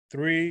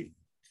3,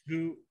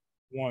 2,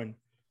 1.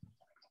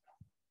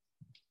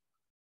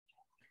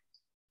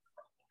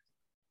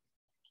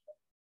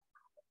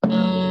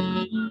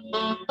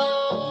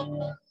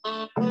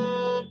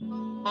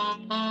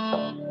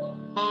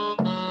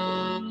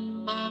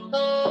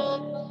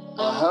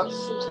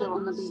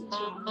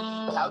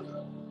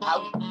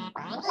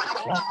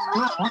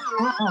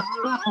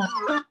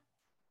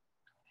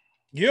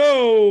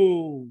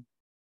 Yo.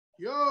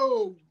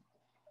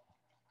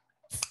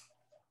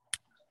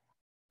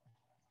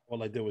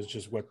 All I did was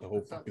just wet the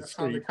whole fucking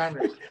screen.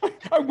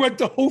 I wet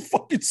the whole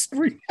fucking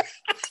screen.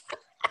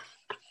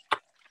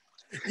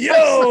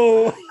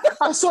 Yo.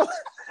 I saw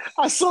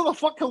the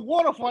fucking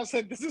waterfall. I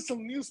said, "This is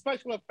some new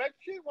special effect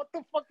shit. What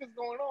the fuck is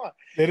going on?"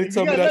 They didn't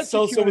tell me that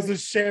salsa was a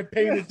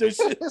champagne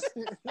edition.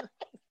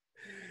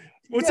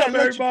 What's up,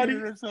 everybody?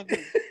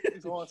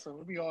 It's awesome.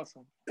 It'll be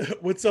awesome.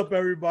 What's up,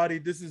 everybody?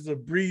 This is a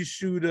Breeze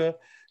Shooter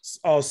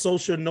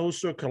Social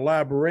Nostra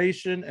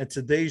collaboration, and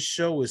today's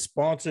show is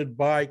sponsored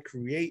by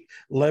Create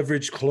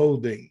Leverage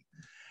Clothing.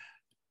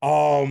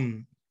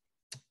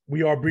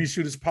 We are Breeze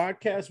Shooters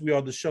Podcast. We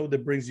are the show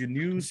that brings you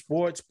news,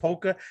 sports,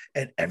 poker,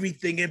 and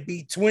everything in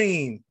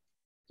between.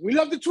 We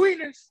love the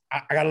tweeters.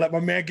 I gotta let my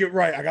man get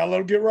right. I gotta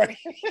let him get right.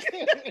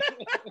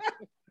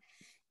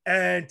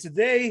 And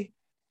today,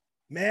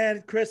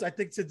 man, Chris, I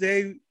think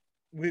today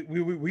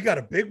we got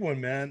a big one,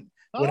 man.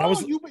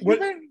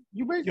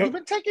 You've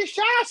been taking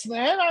shots,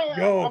 man.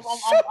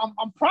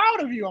 I'm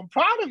proud of you. I'm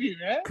proud of you,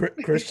 man.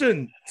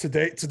 Christian,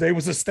 today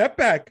was a step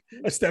back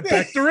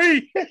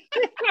 3.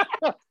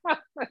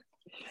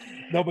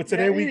 No, but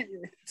today we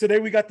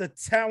got the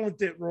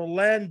talented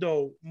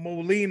Rolando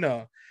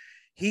Molina.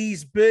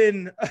 He's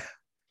been,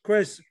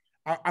 Chris,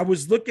 I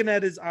was looking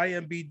at his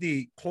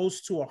IMDb,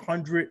 close to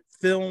 100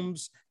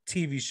 films,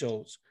 TV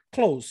shows.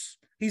 Close.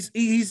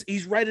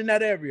 He's right in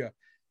that area.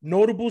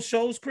 Notable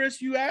shows,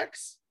 Chris, you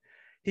ask?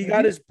 He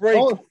got his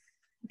break.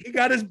 He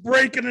got his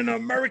break in an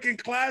American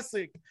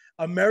classic,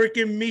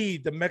 American Me,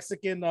 the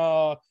Mexican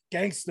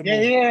gangster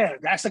movie. Yeah,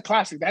 that's a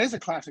classic. That is a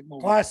classic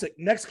movie.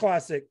 Next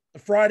classic,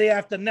 Friday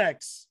After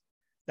Next.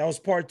 That was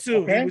part 2.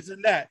 Okay. He was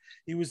in that.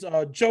 He was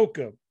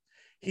Joker.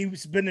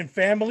 He's been in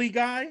Family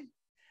Guy,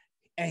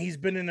 and he's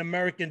been in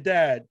American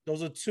Dad.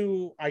 Those are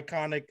 2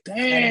 iconic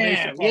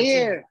animation cartoons.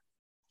 Yeah.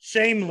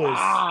 Shameless.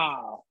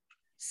 Wow.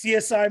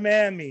 CSI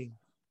Miami.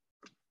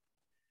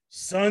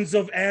 Sons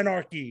of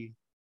Anarchy.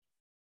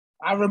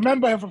 I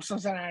remember him from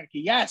Sons of Anarchy.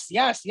 Yes.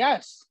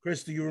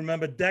 Chris, do you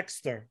remember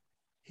Dexter?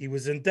 He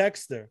was in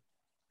Dexter.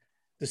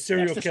 The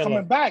serial killer.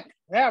 Coming back.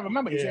 Yeah, I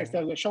remember. Yeah.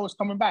 The show is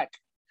coming back.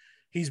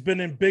 He's been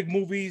in big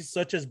movies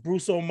such as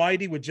Bruce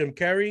Almighty with Jim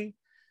Carrey.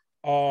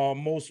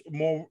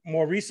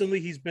 More recently,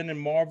 he's been in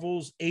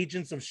Marvel's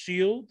Agents of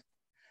S.H.I.E.L.D.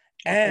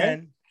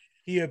 And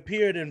he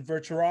appeared in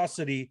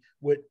Virtuosity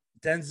with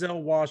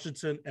Denzel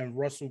Washington and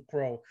Russell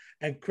Crowe.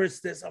 And Chris,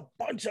 there's a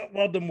bunch of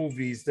other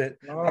movies that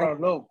I don't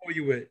know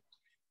you with.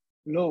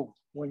 No,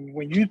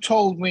 when you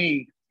told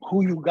me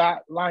who you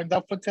got lined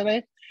up for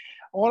today,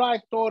 all I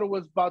thought it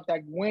was about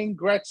that Wayne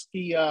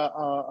Gretzky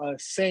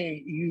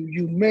saying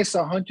you miss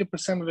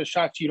 100% of the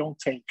shots you don't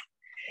take,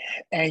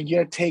 and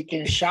you're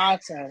taking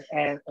shots,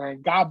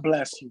 and God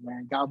bless you,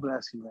 man. God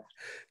bless you, man.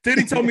 Did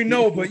he tell me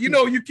no? But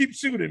you keep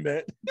shooting,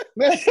 man.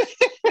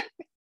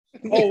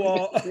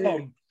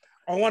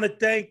 I want to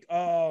thank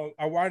DJ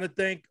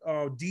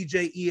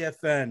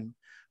EFN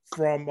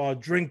from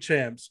Drink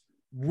Champs.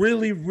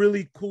 Really,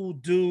 really cool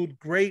dude.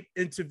 Great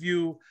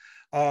interview.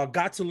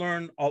 Got to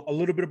learn a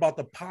little bit about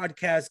the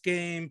podcast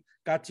game.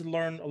 Got to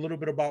learn a little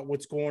bit about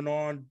what's going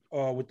on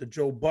with the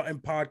Joe Budden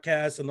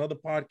podcast and other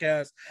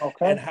podcasts.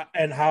 Okay.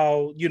 And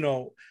how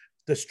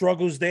the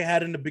struggles they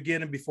had in the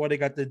beginning before they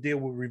got to deal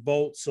with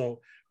Revolt.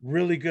 So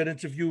really good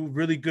interview.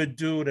 Really good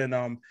dude.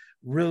 And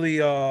really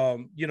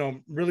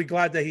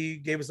glad that he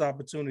gave us the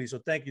opportunity. So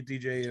thank you,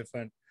 DJ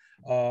EFN.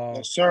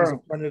 Yes, sir. He's a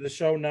friend of the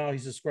show now. He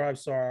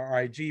subscribes to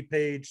our IG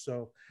page,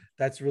 so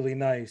that's really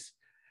nice.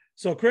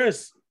 So,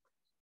 Chris,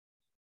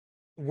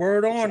 the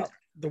word on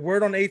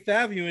 8th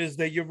Avenue is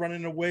that you're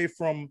running away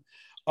from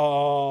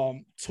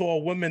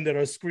tall women that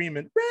are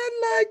screaming red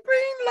light,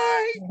 green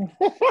light.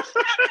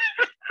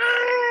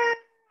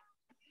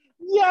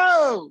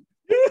 Yo,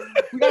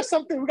 we got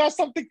something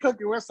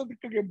cooking. We're something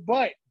cooking,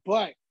 but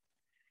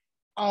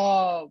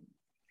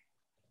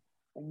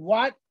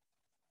what?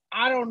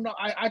 I don't know.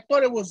 I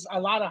thought it was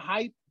a lot of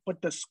hype, but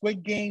the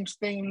Squid Games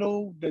thing,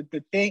 Lou,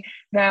 the thing.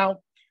 Now,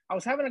 I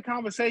was having a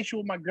conversation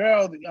with my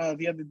girl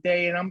the other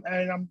day, and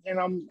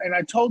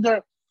I told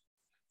her,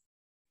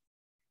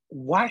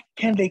 what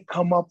can they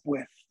come up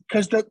with?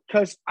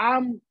 Because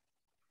I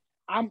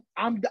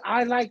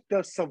like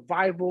the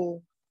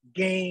survival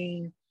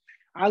game.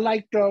 I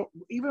like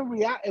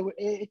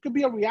it could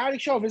be a reality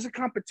show if it's a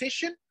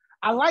competition.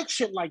 I like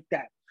shit like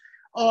that.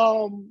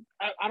 I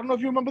don't know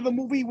if you remember the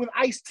movie with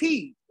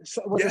Ice-T.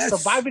 Was it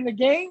Surviving the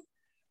Game?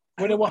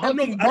 I don't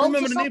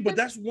remember the name, but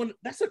that's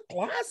a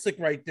classic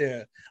right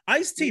there.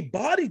 Ice-T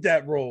bodied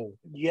that role.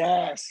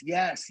 Yes.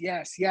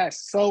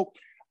 So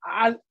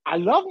I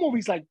love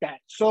movies like that.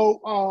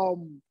 So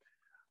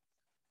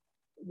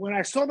when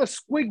I saw the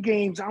Squid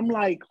Games, I'm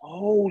like,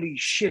 holy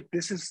shit,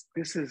 this is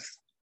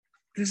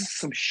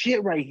some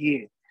shit right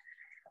here.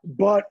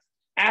 But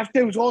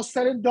after it was all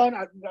said and done,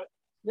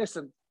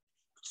 listen,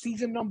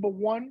 season number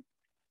 1,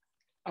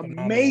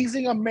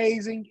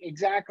 amazing,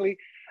 exactly.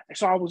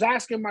 So I was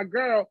asking my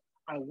girl,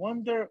 I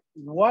wonder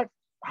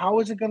how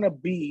is it gonna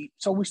be?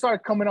 So we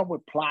started coming up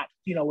with plot.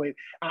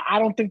 I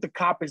don't think the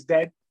cop is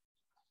dead.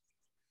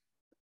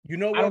 You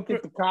know what? I don't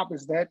think the cop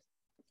is dead.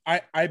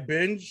 I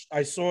binged.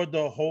 I saw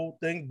the whole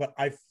thing, but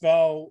I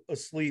fell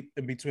asleep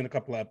in between a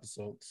couple of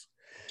episodes.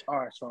 All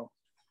right, so.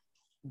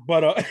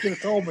 But you could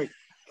have told me.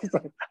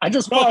 I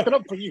just fucked it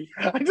up for you.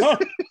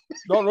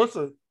 No,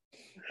 listen.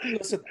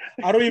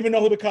 I don't even know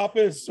who the cop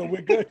is, so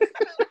we're good.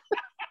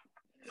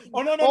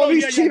 Oh no!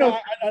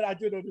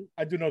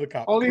 I do know the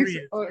cop. All these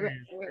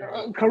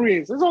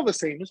Koreans. It's all the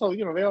same. It's all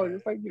they all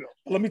just like.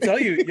 Let me tell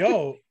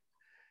you,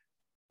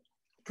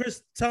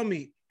 Chris, tell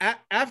me,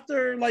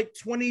 after like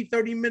 20,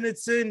 30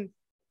 minutes in,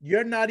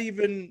 you're not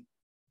even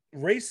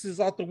races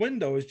out the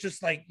window. It's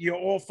just like you're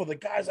all for the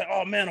guys. Like,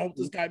 oh man, I hope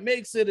this guy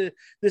makes it.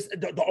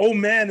 The old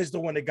man is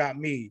the one that got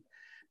me.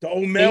 The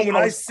old man, when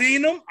I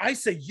seen him, I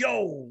said,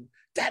 yo,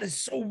 that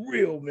is so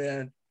real,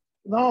 man.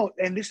 No,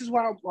 and this is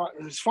why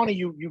it's funny.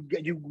 You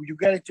get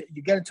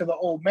into the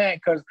old man,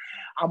 because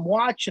I'm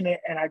watching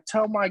it and I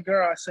tell my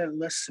girl, I said,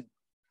 listen,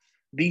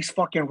 these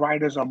fucking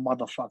writers are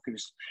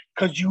motherfuckers,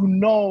 because you're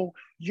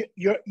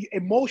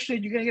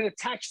emotionally you're gonna get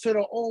attached to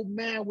the old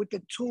man with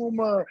the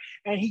tumor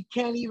and he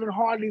can't even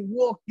hardly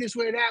walk this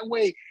way, that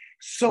way.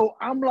 So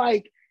I'm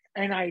like,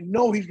 and I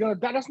know he's gonna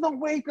die. There's no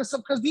way,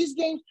 because these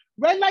games,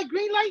 red light,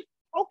 green light,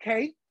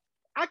 okay,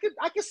 I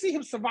could see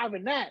him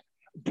surviving that,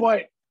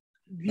 but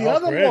the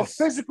other more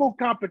physical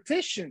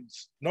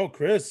competitions. No,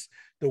 Chris,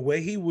 the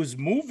way he was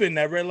moving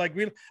that red light,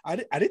 green, I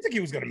didn't think he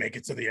was gonna make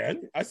it to the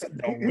end. I said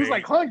no. He was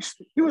like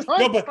hunched. He was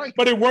hunched. No,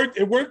 but it worked.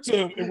 It worked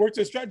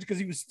to strategy, because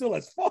he was still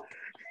as fuck.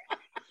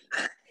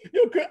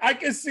 I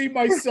can see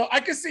myself.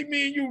 I can see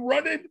me and you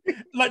running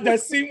like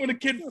that scene when the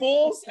kid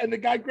falls and the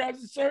guy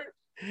grabs his shirt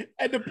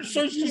and the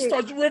shirt just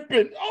starts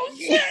ripping. Oh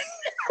shit!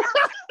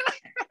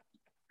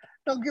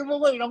 Don't give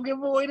away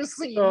the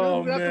scene.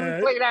 Oh, we have to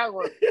replay that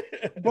one.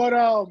 But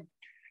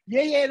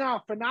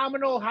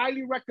phenomenal,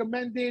 highly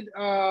recommended.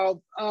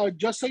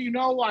 Just so you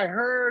know, I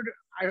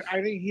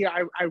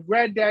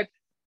read that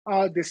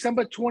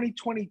December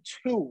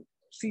 2022,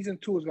 season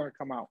 2 is going to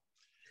come out.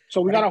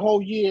 So we got a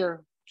whole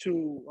year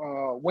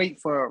to wait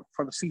for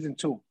the season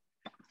 2.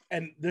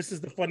 And this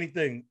is the funny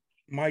thing.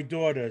 My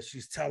daughter,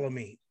 she's telling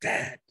me,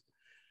 Dad,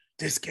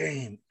 this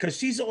game, because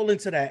she's all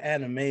into that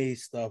anime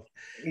stuff.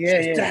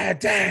 Yeah.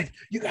 Dad,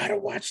 you gotta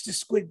watch the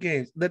Squid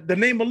Games. The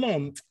name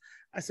alone.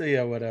 I said,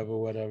 yeah,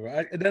 whatever.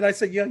 And then I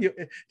said,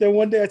 then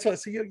one day I told her, I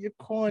said, you're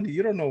corny.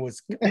 You don't know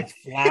what's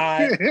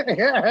fly.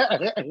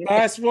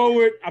 Fast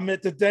forward, I'm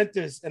at the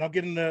dentist and I'm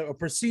getting a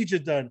procedure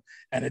done.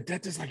 And the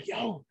dentist's like,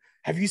 yo,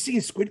 have you seen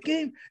Squid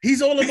Game?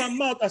 He's all in my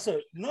mouth. I said,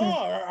 no.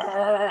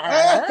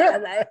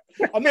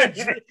 I'm not.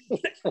 Yo,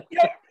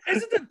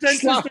 isn't the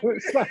dentist?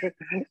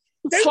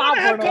 They want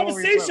to have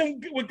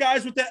conversation with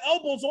guys with their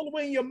elbows all the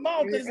way in your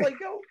mouth. It's like,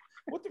 yo,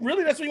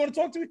 really? That's what you want to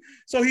talk to me?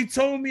 So he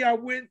told me, I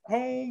went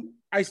home.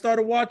 I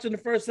started watching the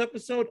first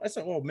episode. I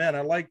said, oh man,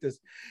 I like this.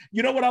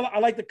 You know what? I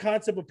like the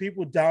concept of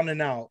people down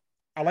and out.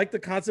 I like the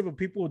concept of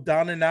people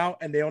down and out,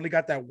 and they only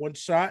got that one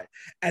shot.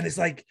 And it's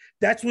like,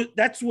 that's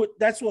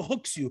what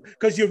hooks you,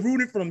 because you're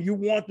rooting for them. You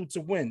want them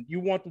to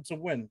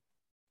win.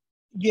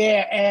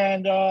 Yeah.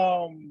 And,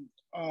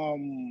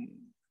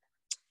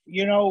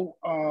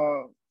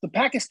 the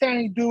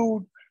Pakistani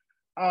dude,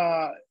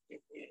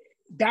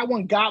 that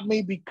one got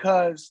me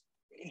because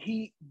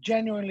he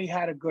genuinely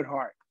had a good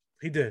heart.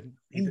 He did.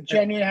 He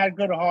genuinely had a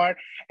good heart.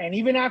 And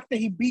even after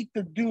he beat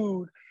the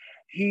dude,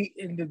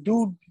 the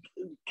dude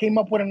came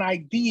up with an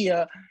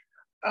idea.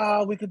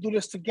 We could do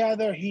this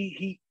together.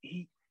 He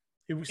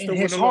was still in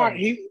his heart.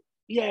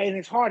 In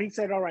his heart, he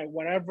said, all right,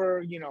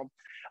 whatever,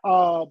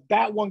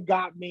 that one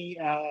got me.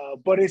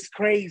 But it's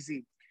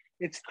crazy.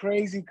 It's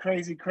crazy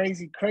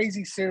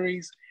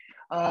series.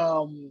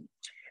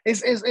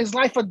 It's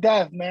life or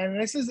death, man.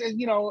 This is,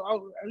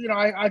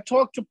 I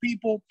talk to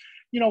people,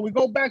 we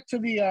go back to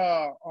the,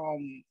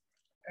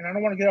 and I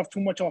don't want to get too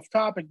much off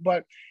topic,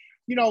 but,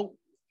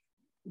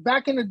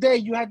 back in the day,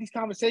 you had these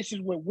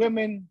conversations with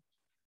women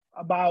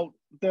about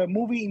the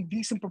movie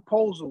Indecent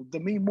Proposal,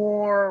 Demi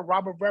Moore,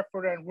 Robert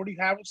Redford, and Woody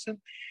Harrelson.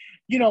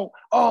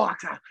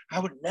 I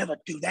would never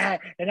do that.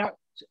 And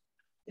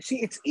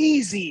see, it's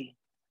easy.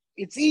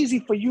 It's easy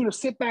for you to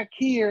sit back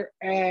here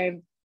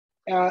and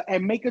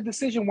make a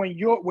decision when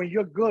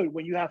you're good,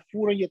 when you have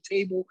food on your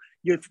table,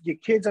 your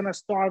kids are not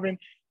starving,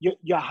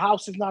 your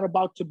house is not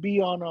about to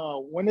be on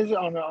when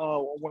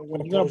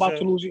you're about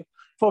to lose your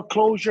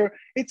foreclosure.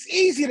 It's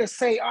easy to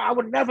say, I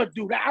would never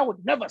do that. I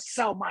would never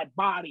sell my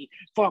body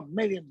for $1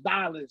 million.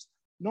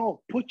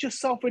 No, put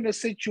yourself in a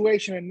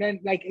situation, and then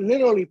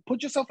literally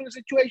put yourself in a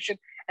situation,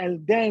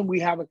 and then we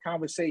have a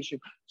conversation.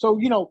 So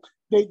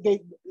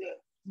they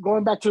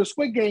going back to the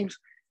Squid Games,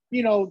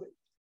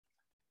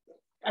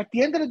 at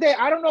the end of the day,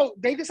 I don't know.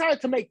 They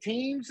decided to make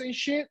teams and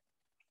shit,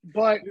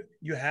 but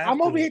You have I'm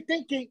to. over here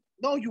thinking,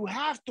 no, you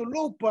have to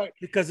look, but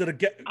because of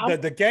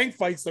the gang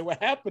fights that were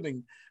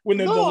happening when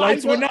the no,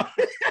 lights went out.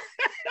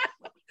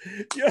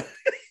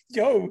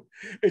 yo,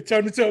 it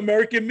turned into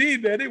American Me,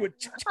 man. They would.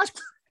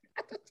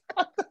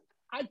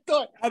 I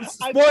thought.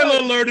 Spoiler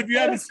alert! If you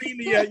haven't seen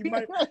it yet, you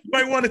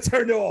might want to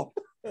turn it off.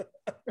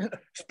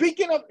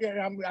 Speaking of,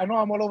 I know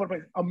I'm all over the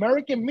place.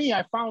 American Me,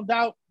 I found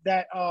out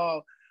that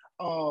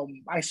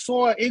I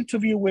saw an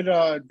interview with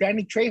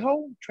Danny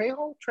Trejo.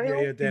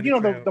 Yeah, Danny you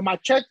know Trejo. the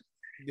Machete.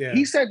 Yeah.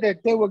 He said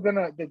that they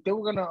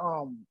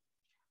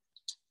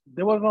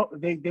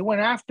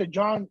went after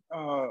John.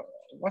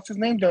 What's his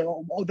name?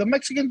 The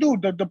Mexican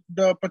dude,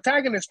 the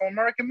protagonist from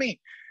American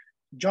Me,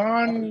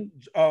 John.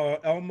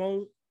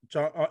 Elmo.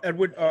 John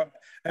Edward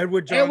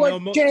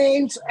Elmo.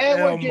 James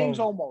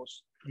Olmos.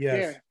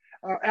 Yes.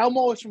 Yeah.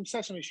 Elmo is from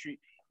Sesame Street,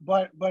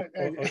 but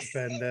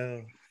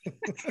Vandal.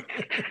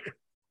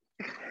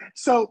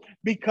 So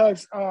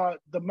because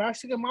the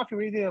Mexican Mafia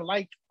really didn't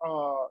like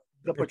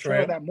the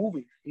portrayal of that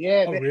movie.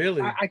 Yeah.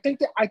 Really? I think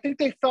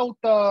they felt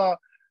the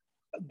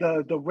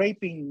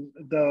raping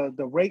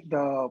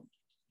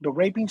the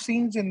raping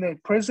scenes in the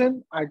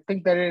prison. I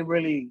think that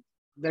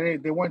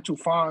they weren't too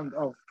fond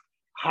of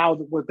how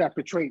was that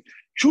portrayed.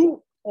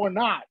 True or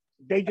not,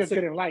 they just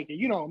didn't like it.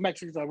 You know,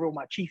 Mexicans are real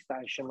machista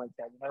and shit like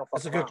that.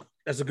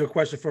 That's a good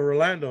question for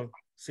Rolando.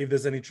 See if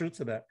there's any truth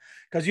to that.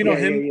 Because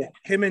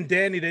him and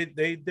Danny,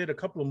 they did a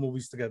couple of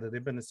movies together.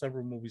 They've been in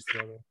several movies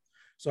together.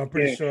 So I'm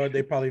pretty sure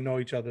they probably know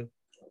each other.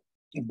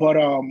 But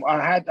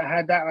I had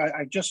that.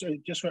 I just saw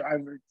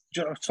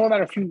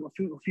that a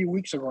few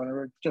weeks ago.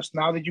 And just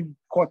now that you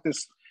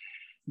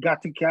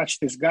got to catch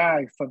this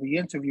guy for the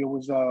interview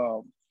was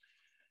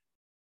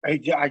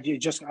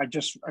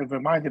it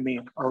reminded me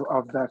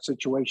of that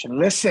situation.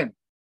 Listen,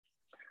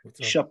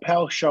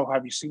 Chappelle show.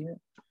 Have you seen it?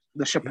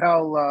 The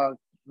Chappelle,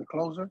 the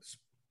closer.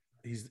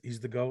 He's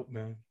the GOAT,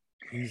 man.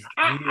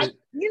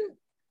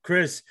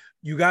 Chris,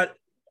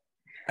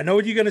 I know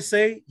what you're gonna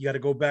say. You got to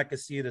go back and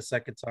see it a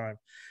second time.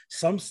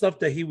 Some stuff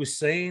that he was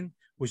saying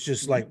was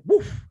just like,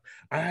 woof.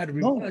 I had to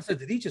rewind. I said,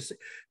 did he just say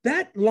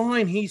that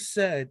line he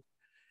said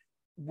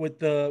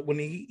when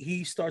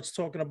he starts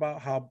talking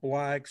about how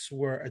blacks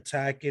were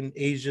attacking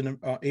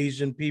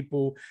Asian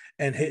people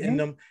and hitting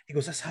them? He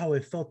goes, that's how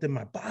it felt in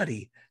my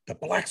body. The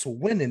blacks were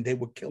winning. They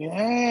were killing.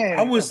 Yeah,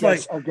 I was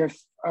like,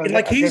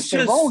 he's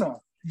just. Corona.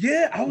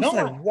 Yeah, I was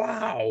like,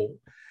 wow.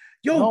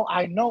 Yo, no,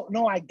 I know.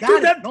 No, I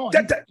got it. No,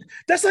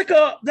 that's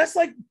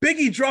like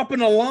Biggie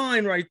dropping a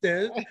line right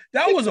there.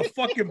 That was a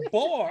fucking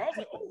bar. I was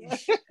like, oh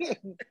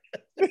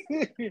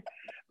shit.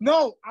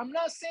 No, I'm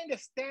not saying the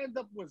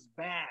stand-up was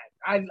bad.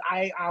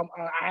 I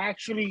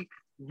actually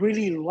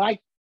really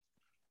liked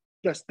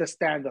the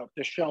stand-up,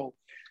 the show,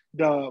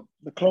 the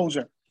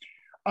closer.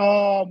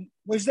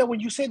 Was that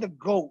when you say the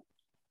GOAT?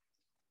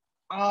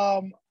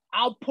 I'll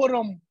put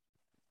him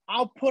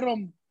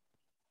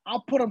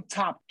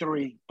top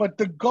 3, but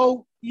the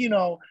GOAT, you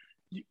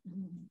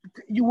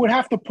would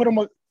have to put him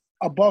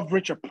above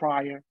Richard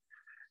Pryor.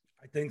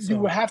 I think so. You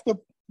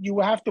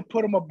would have to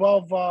put him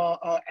above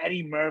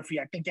Eddie Murphy.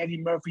 I think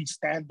Eddie Murphy's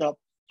stand-up,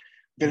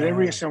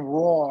 Delirious and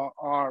Raw,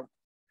 are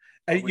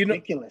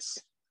ridiculous.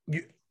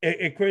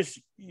 Chris,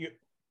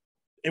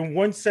 in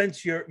one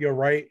sense, you're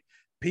right.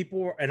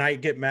 People, and I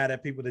get mad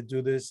at people that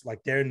do this,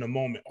 like they're in the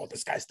moment. Oh,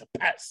 this guy's the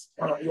best.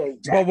 Yeah,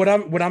 exactly.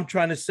 But what I'm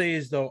trying to say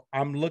is, though,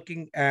 I'm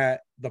looking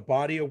at the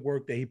body of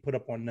work that he put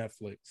up on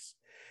Netflix.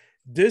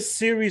 This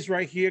series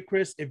right here,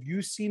 Chris, if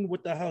you've seen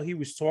what the hell he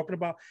was talking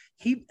about,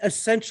 he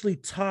essentially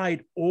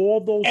tied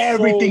all those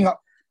everything up.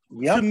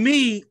 Yep. To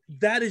me,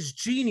 that is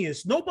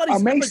genius.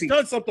 Nobody's ever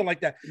done something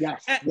like that.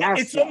 Yes.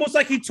 It's almost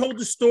like he told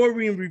the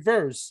story in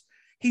reverse.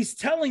 He's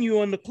telling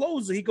you on the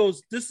closer, he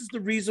goes, this is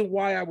the reason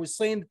why I was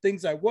saying the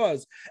things I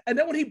was. And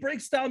then when he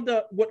breaks down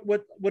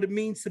what it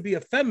means to be a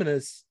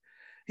feminist,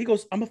 he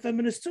goes, I'm a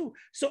feminist too.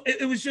 So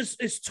it was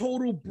just, it's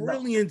total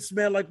brilliance,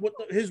 man. Like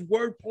his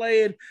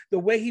wordplay and the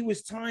way he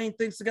was tying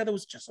things together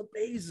was just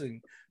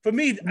amazing. For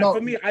me,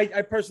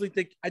 I personally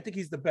think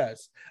he's the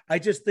best. I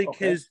just think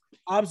his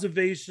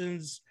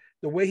observations,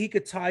 the way he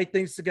could tie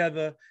things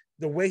together,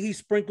 the way he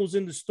sprinkles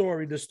in the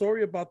story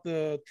about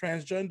the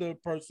transgender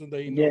person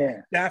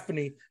that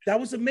Daphne, that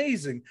was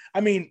amazing. I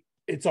mean,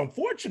 it's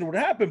unfortunate what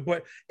happened,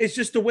 but it's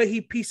just the way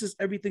he pieces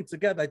everything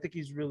together. I think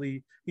he's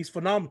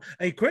phenomenal.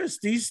 Hey, Chris,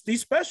 these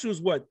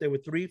specials, they were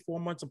 3-4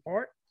 months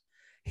apart.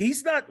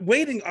 He's not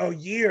waiting a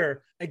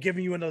year and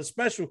giving you another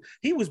special.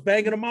 He was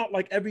banging them out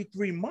like every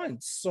 3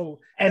 months. So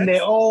they were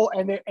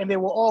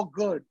all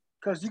good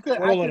because you could,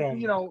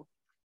 and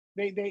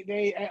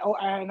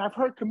I've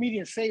heard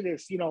comedians say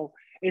this,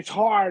 it's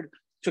hard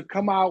to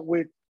come out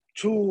with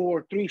 2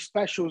 or 3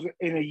 specials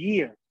in a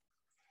year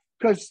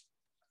because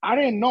I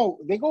didn't know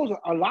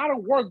a lot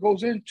of work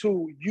goes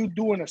into you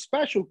doing a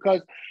special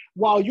because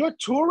while you're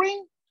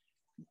touring,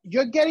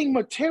 you're getting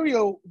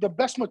the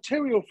best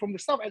material from the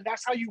stuff, and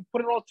that's how you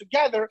put it all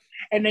together,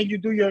 and then you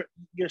do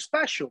your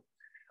special.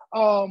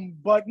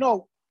 But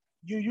no,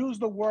 you use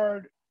the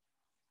word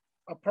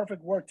a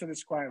perfect word to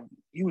describe him.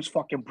 He was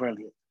fucking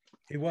brilliant.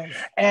 He was.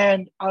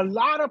 And a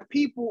lot of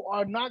people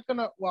are not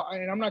gonna, well,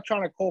 and I'm not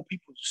trying to call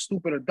people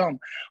stupid or dumb,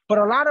 but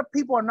a lot of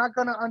people are not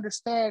gonna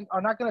understand,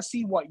 are not gonna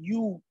see what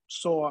you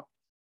saw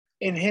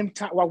in him,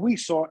 what we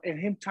saw in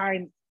him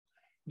tying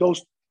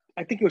those,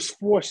 I think it was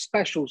 4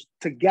 specials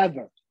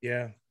together.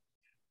 Yeah.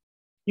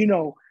 You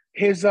know,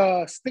 his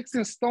Sticks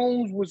and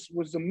Stones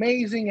was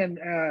amazing, and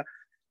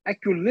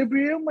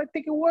Equilibrium, I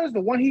think it was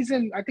the one he's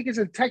in. I think it's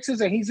in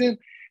Texas, and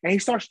he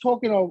starts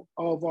talking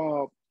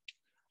of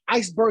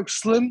Iceberg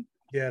Slim.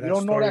 Yeah, you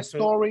don't know that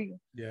story.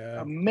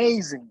 Yeah,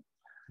 amazing.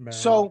 Man.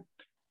 So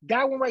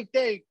that one right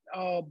there.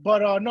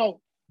 But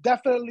no,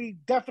 definitely,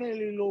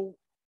 Lou,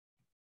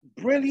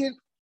 brilliant.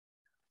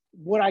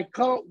 What I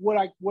call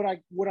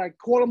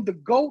him the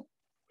GOAT.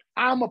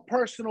 I'm a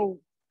personal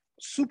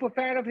super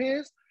fan of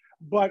his,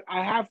 but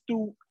I have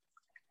to.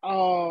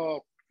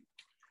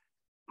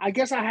 I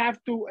guess I have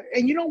to,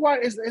 and you know what?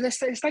 It's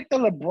like the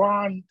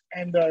LeBron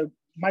and the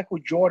Michael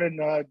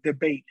Jordan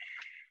debate.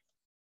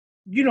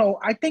 You know,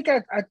 I think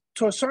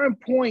to a certain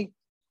point,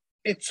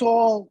 it's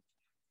all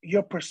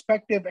your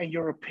perspective and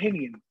your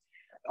opinion.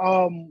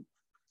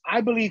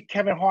 I believe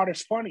Kevin Hart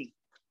is funny.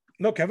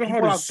 No, Kevin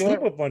Hart is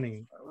super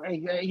funny.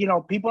 You know,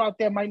 people out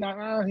there might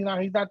not,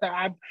 he's not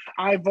that.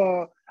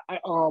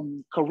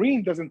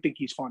 Kareem doesn't think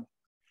he's funny.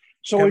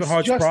 So Kevin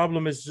Hart's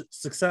problem is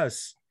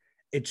success.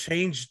 It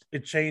changed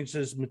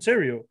his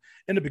material.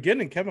 In the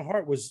beginning, Kevin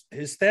Hart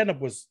his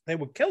stand-up they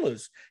were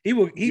killers.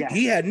 He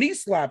had knee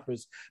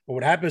slappers. But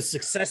what happened,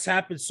 success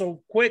happened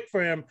so quick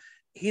for him,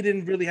 he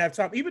didn't really have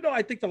time. Even though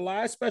I think the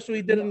last special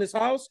he did in his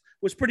house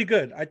was pretty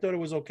good. I thought it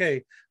was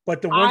okay.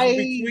 But the ones in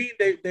between,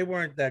 they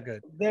weren't that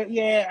good.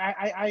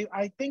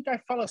 I think I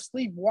fell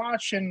asleep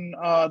watching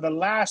the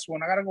last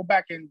one. I gotta go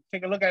back and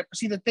take a look at it.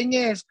 See, the thing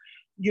is,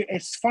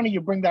 it's funny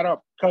you bring that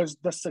up, because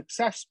the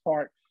success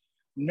part,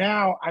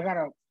 now I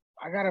gotta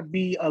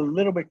be a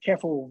little bit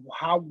careful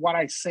what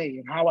I say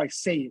and how I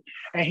say it.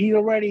 And he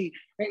already,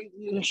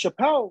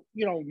 Chappelle,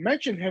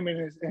 mentioned him in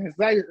his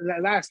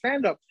last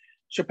stand-up.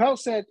 Chappelle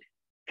said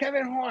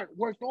Kevin Hart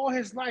worked all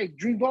his life,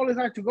 dreamed all his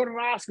life to go to the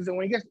Oscars, and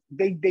when he gets,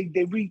 they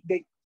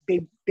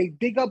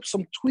dig up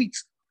some tweets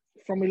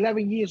from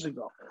 11 years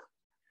ago.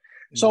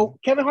 So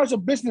Kevin Hart's a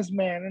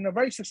businessman and a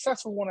very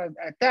successful one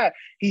at that.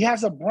 He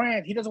has a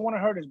brand. He doesn't want to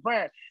hurt his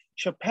brand.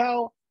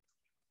 Chappelle,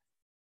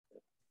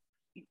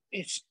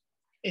 it's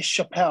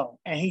Chappelle,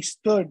 and he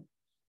stood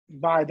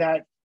by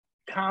that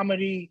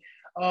comedy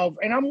of.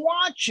 And I'm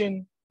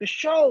watching the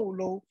show,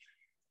 Lou,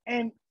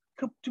 and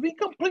to be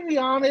completely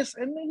honest,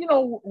 and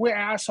we're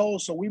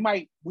assholes, so we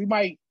might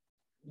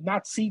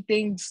not see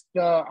things.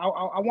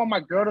 I want my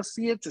girl to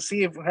see it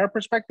from her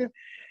perspective.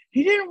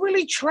 He didn't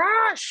really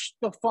trash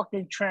the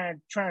fucking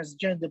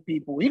transgender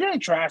people. He didn't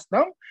trash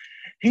them.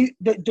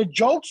 The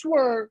jokes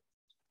were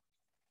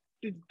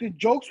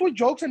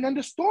jokes, and then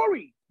the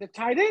story that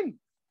tied in.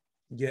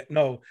 Yeah,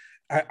 no,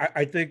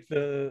 I think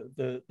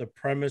the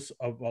premise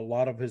of a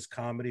lot of his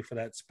comedy for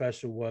that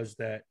special was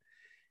that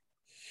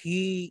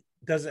he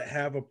doesn't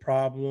have a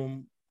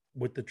problem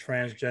with the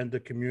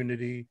transgender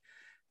community.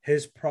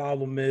 His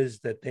problem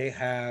is that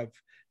they're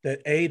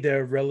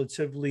a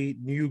relatively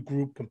new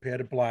group compared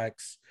to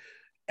blacks,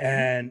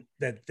 and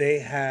that they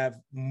have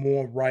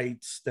more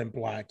rights than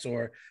blacks,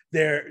 or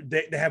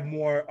they have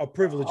more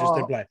privileges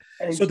than black.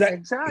 So that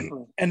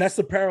exactly, and that's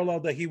the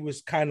parallel that he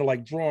was kind of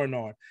like drawing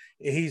on.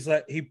 He's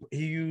like he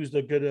used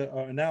a good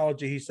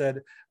analogy. He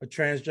said a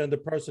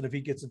transgender person, if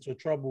he gets into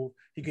trouble,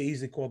 he could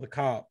easily call the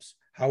cops.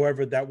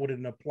 However, that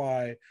wouldn't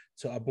apply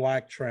to a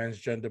black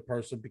transgender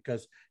person,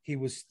 because he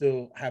would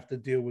still have to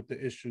deal with the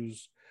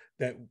issues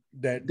that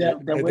black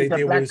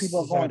people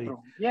are going through.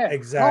 Yeah,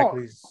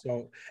 exactly. No.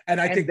 So, and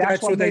I think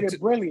that's what made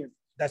it brilliant.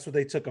 That's what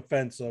they took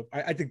offense of.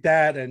 I think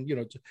that, and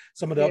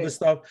some of the other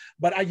stuff.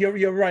 But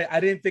you're right.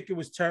 I didn't think it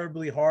was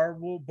terribly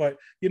horrible. But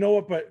you know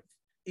what? But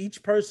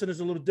each person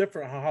is a little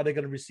different how they're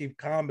going to receive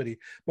comedy.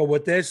 But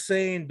what they're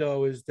saying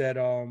though is that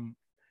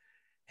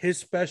his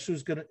special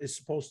is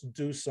supposed to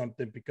do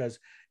something, because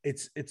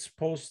it's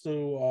supposed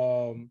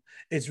to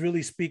it's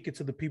really speaking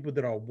to the people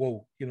that are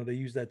woke. They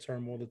use that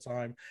term all the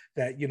time,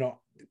 that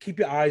keep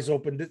your eyes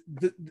open.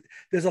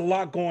 There's a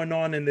lot going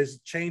on, and there's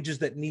changes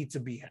that need to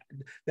be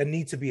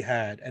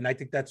had, and I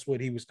think that's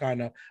what he was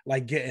kind of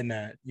like getting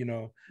at.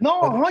 No,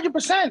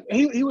 100%.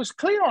 He was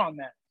clear on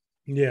that.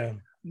 Yeah.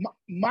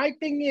 My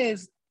thing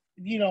is,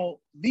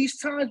 these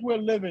times we're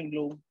living,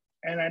 Lou.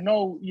 And I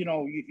know,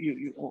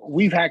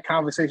 we've had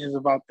conversations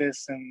about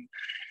this, and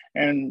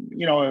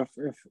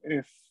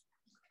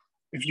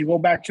if you go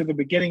back to the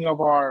beginning of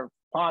our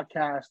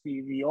podcast,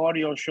 the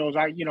audio shows,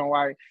 I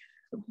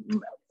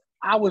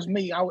was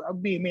me, I'll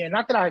be me, and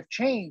not that I've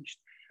changed,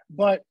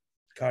 but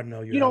God,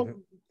 no, you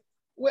haven't.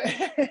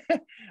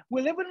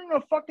 We're living in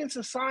a fucking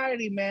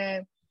society,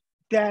 man,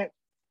 that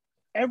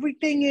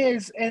everything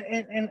is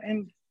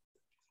and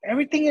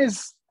everything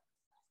is.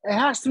 It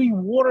has to be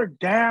watered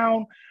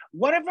down.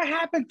 Whatever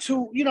happened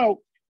to,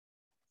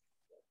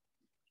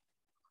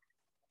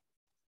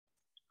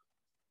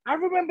 I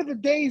remember the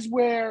days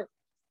where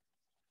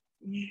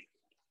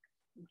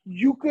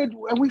you could,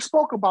 and we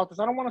spoke about this.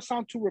 I don't want to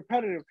sound too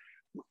repetitive.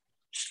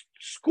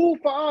 School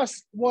for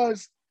us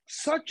was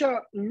such a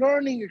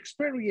learning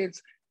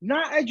experience,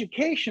 not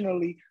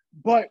educationally,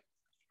 but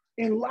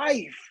in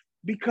life,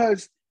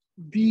 because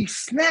the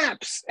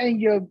snaps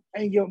and your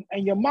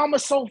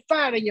mama's so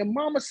fat and your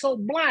mama's so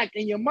black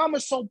and your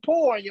mama's so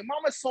poor and your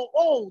mama's so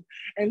old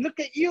and look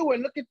at you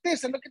and look at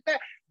this and look at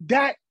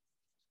that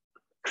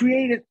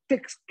created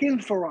thick skin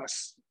for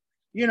us.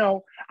 You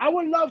know, I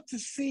would love to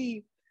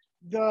see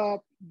the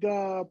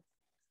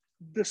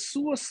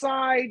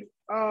suicide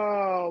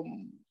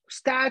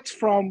stats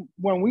from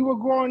when we were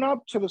growing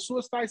up to the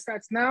suicide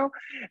stats now.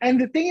 And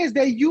the thing is,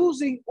 they're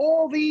using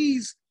all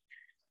these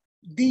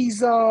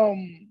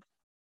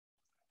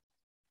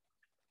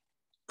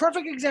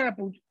perfect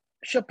example.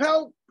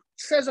 Chappelle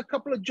says a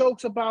couple of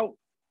jokes about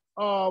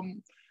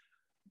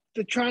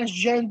the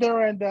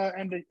transgender and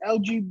the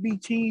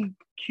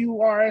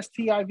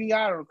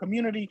LGBTQRSTIV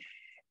community,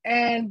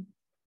 and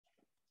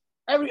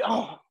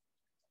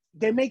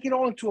they make it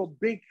all into a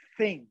big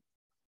thing,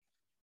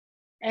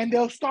 and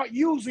they'll start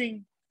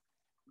using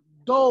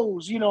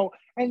those, you know.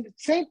 And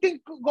same thing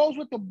goes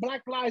with the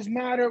Black Lives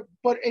Matter,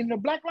 but in the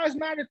Black Lives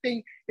Matter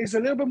thing is a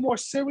little bit more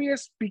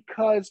serious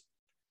because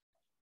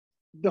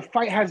the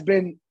fight has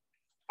been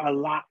a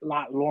lot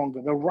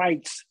longer.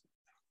 The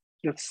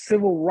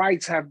civil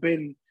rights have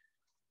been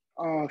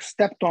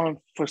stepped on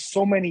for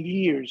so many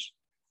years,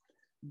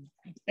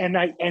 and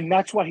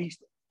that's why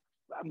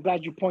I'm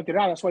glad you pointed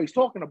out. That's what he's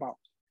talking about.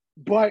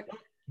 But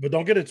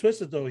don't get it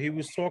twisted though. He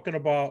also,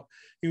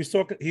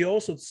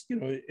 you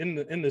know,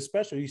 in the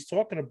special, he's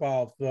talking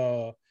about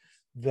the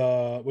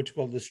what you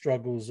call the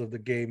struggles of the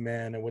gay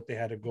man and what they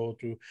had to go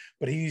through.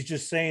 But he's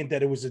just saying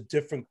that it was a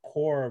different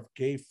core of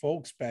gay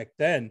folks back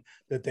then,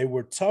 that they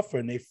were tougher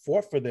and they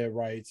fought for their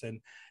rights.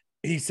 And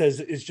he says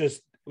it's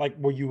just like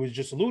what you was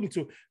just alluding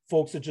to,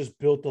 folks are just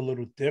built a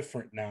little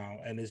different now,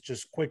 and it's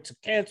just quick to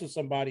cancel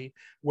somebody,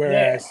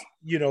 whereas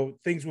you know,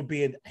 things were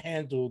being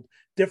handled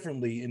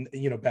differently in,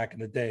 you know, back in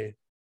the day.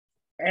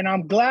 And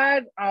I'm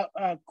glad,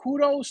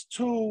 kudos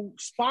to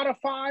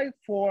Spotify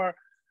for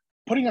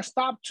putting a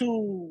stop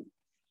to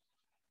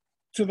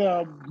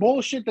the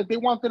bullshit that they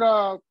wanted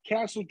to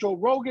cancel Joe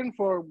Rogan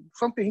for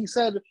something he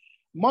said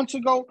months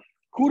ago.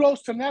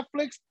 Kudos to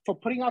Netflix for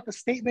putting out the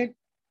statement,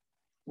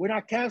 we're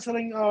not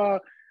canceling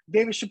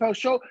David Chappelle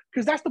show,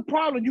 because that's the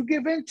problem. You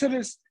give in to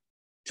this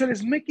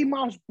Mickey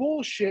Mouse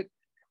bullshit,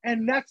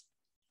 and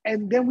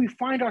then we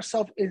find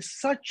ourselves in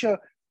such a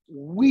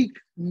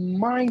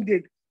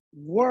weak-minded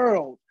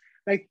world.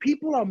 Like,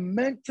 people are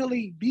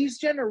these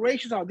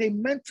generations are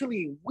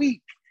mentally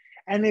weak,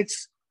 and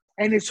it's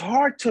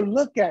hard to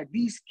look at.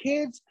 These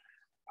kids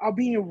are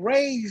being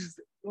raised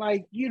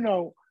like, you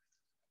know,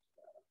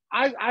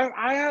 I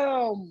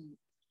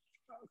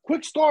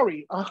quick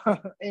story,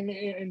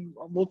 and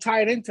we'll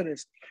tie it into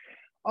this.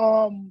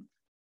 A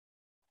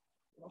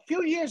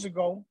few years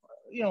ago,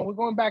 you know, we're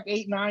going back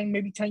 8, 9,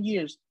 maybe 10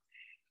 years.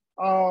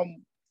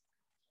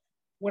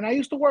 When I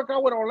used to work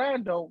out with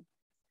Orlando,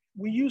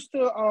 we used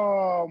to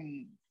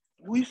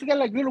get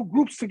like little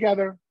groups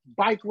together,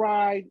 bike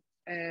ride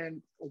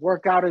and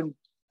work out in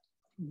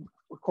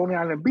Coney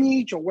Island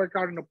Beach or work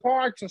out in the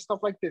parks and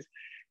stuff like this.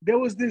 There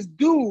was this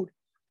dude,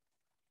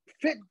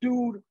 fit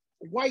dude,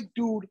 white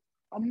dude,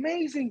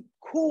 amazing,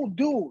 cool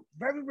dude,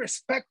 very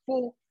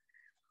respectful.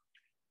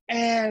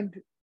 And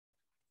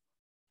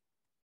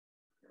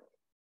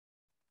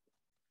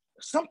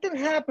something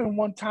happened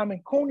one time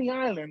in Coney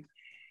Island.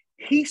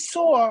 He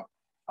saw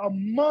a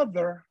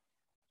mother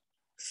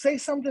say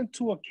something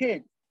to a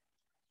kid.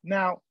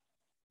 Now,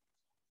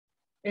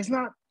 it's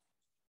not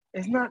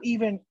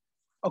even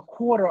a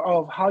quarter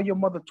of how your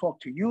mother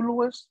talked to you,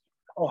 Louis,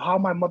 or how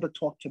my mother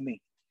talked to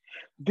me.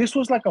 This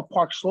was like a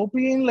Park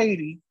Slopean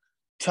lady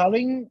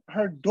telling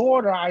her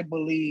daughter, I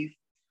believe,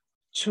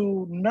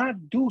 to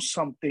not do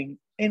something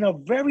in a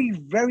very,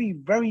 very,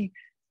 very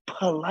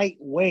polite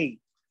way.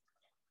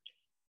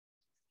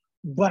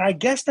 But I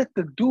guess that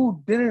the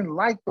dude didn't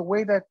like the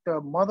way that the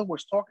mother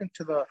was talking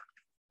to the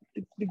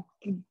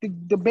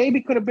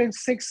baby. Could have been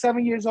 6,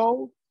 7 years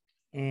old.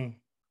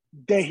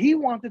 That he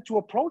wanted to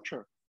approach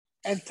her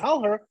and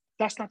tell her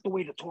that's not the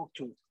way to talk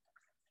to.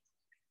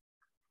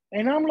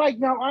 And I'm like,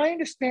 now I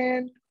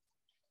understand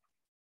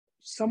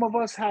some of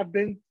us have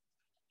been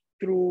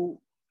through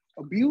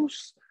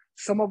abuse.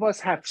 Some of us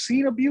have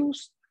seen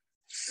abuse.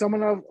 Some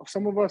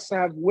of us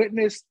have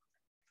witnessed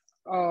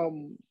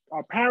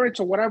our parents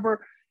or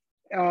whatever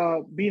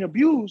being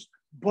abused.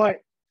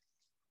 But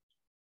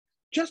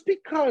just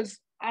because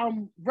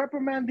I'm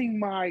reprimanding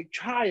my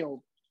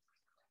child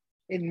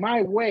in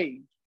my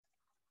way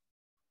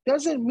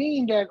doesn't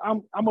mean that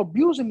I'm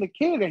abusing the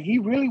kid. And he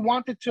really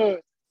wanted to,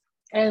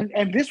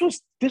 and this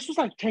was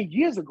like 10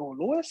 years ago,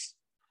 Louis.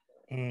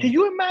 Can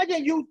you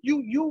imagine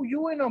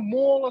you in a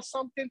mall or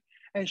something,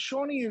 and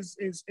Shawnee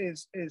is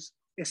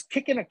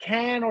kicking a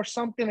can or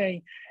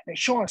something, and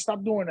Sean,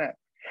 stop doing that.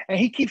 And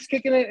he keeps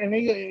kicking it,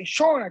 and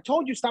Sean, I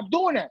told you, stop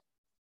doing that.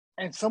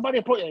 And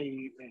somebody put,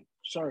 hey,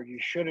 sir, you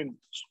shouldn't.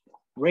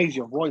 raise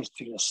your voice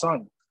to your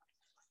son.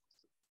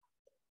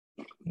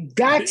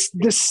 That's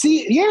the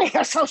seed. Yeah,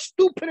 that's how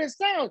stupid it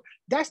sounds.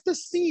 That's the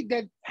seed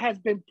that has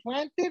been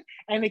planted,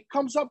 and it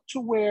comes up to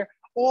where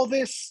all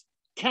this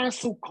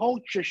cancel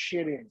culture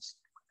shit is.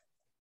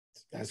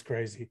 That's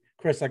crazy.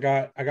 Chris, I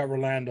got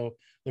Rolando.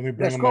 Let me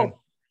bring Let's him go. in.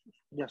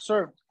 Yes,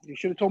 sir. You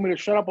should have told me to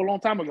shut up a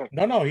long time ago.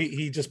 No,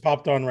 he just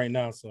popped on right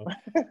now, so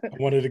I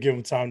wanted to give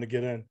him time to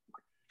get in.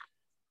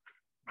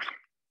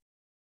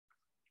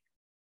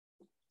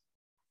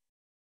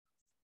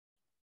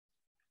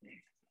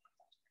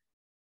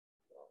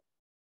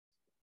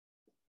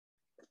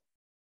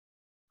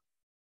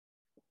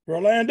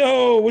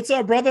 Rolando, what's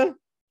up, brother?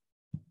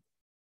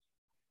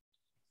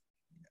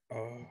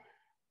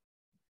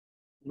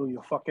 No,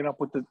 you're fucking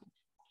up with the.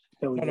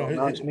 There we go. No,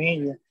 Now it's me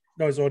and you.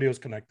 No, his audio's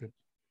connected.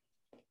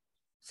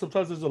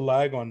 Sometimes there's a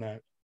lag on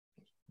that.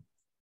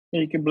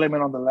 Yeah, you can blame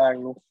it on the lag,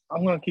 Lou.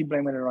 I'm gonna keep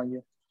blaming it on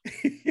you.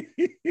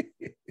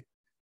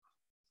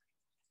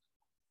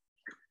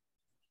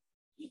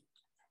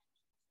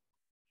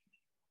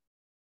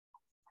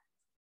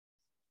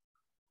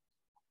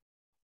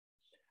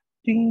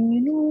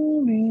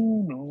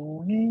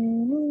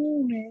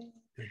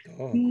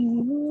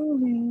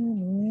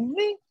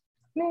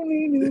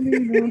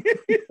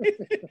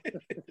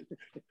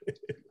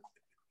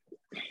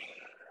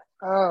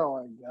 Oh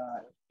my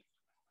God.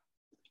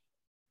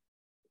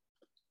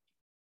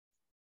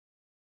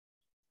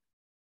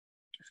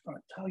 Just gonna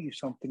tell you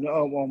something.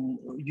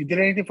 You did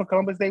anything for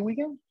Columbus Day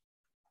weekend?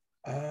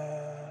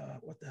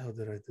 What the hell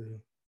did I do?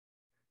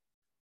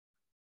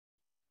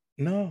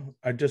 No,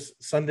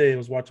 Sunday I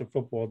was watching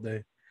football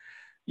day.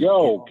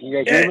 Yo, can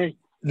you guys hear me?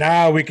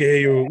 Now we can hear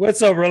you.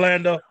 What's up,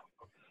 Rolando?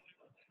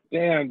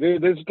 Damn,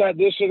 dude, this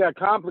shit got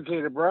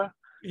complicated, bro.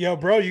 Yo,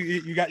 bro,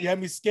 you had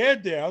me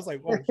scared there. I was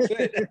like, oh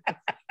shit.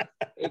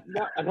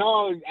 No,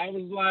 I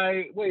was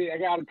like, wait, I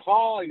got to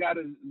call, I got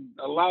to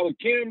allow the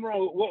camera.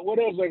 What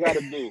else I got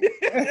to do?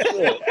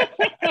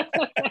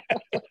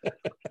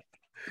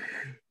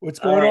 What's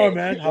going on,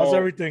 man? How's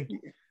everything?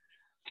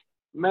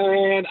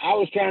 Man, I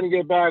was trying to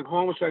get back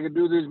home so I could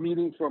do this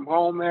meeting from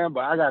home, man,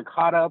 but I got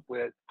caught up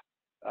with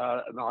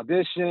an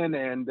audition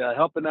and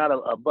helping out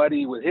a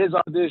buddy with his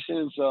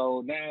audition.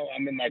 So now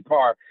I'm in my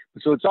car.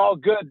 So it's all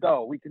good,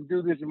 though. We can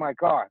do this in my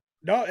car.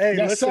 No, hey,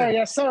 yes, listen. sir.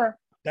 Yes, sir.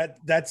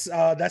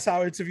 That's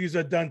how interviews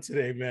are done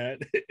today, man.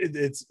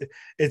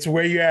 It's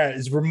where you're at.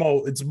 It's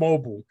remote. It's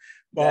mobile.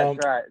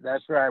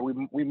 That's right.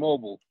 We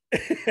mobile.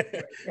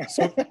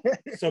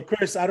 So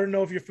Chris, I don't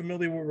know if you're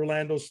familiar with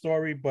Rolando's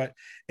story, but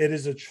it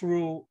is a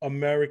true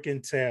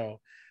American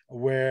tale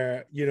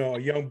where, you know, a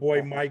young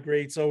boy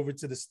migrates over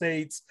to the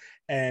States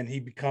and he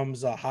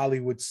becomes a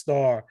Hollywood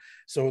star.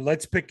 So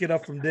let's pick it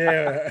up from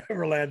there,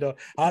 Rolando.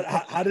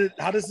 How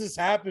does this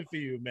happen for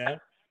you, man?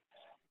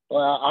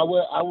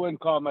 Well, I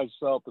wouldn't call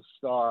myself a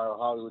star, a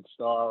Hollywood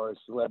star, or a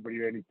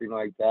celebrity or anything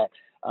like that.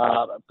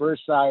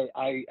 First,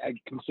 I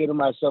consider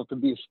myself to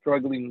be a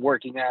struggling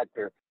working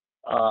actor,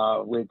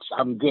 which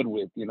I'm good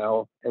with, you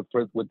know,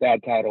 with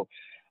that title.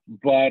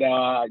 But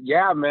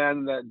yeah,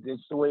 man,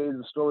 that's the way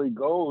the story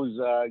goes.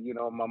 You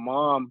know, my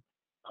mom,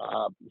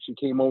 she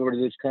came over to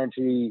this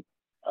country,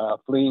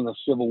 fleeing a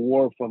civil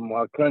war from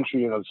our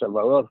country in El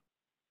Salvador,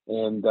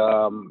 and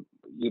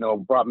you know,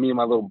 brought me and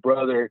my little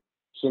brother,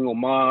 single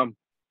mom.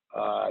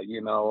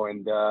 You know,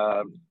 and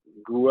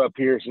grew up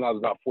here since I was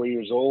about 4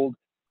 years old,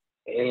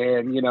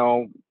 and you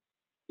know,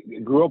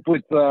 grew up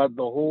with the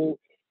whole.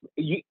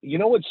 You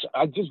know what's?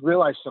 I just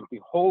realized something.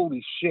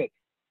 Holy shit!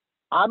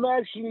 I'm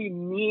actually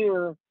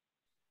near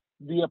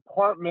the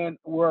apartment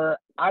where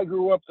I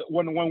grew up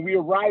when we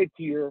arrived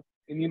here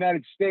in the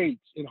United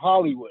States in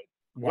Hollywood,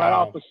 right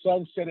off of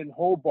Sunset in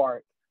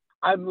Hobart.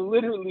 I'm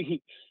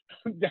literally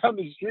down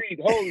the street.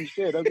 Holy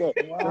shit! Okay,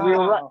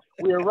 wow.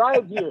 We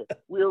arrived here.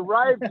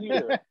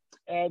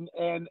 And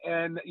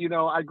you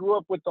know, I grew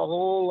up with the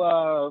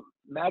whole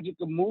magic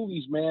of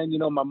movies, man. You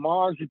know, my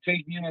mom would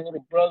take me and my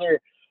little brother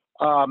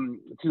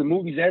to the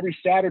movies every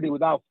Saturday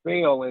without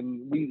fail.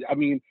 And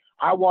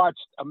I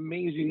watched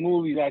amazing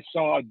movies. I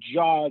saw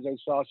Jaws. I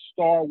saw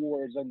Star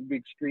Wars on the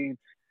big screen.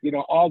 You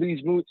know, all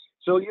these movies.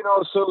 So, you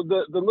know,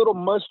 the little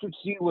mustard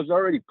seed was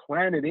already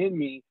planted in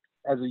me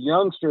as a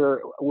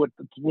youngster with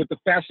the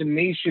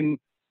fascination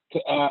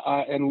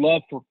and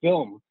love for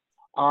film.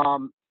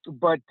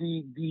 But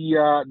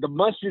the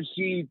mustard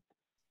seed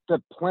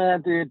that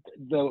planted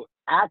the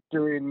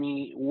actor in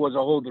me was a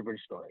whole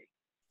different story.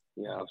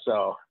 You know,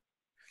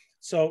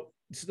 so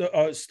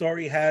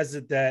story has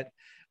it that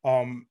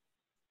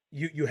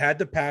you had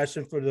the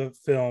passion for the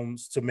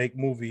films to make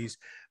movies,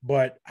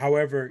 but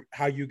however,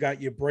 how you got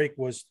your break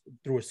was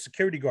through a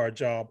security guard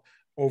job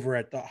over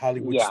at the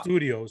Hollywood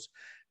studios.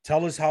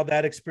 Tell us how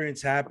that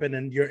experience happened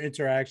and your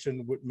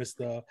interaction with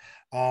Mr.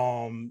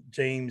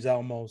 James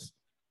Olmos.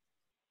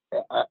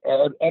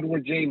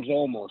 Edward James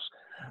Olmos.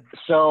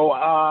 So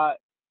I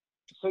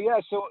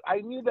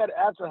knew that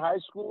after high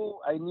school,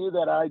 I knew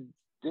that I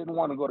didn't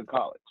want to go to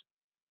college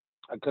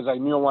because I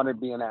knew I wanted to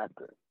be an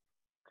actor.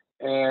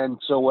 And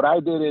so what I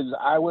did is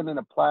I went and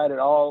applied at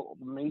all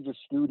major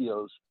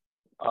studios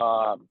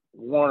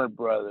Warner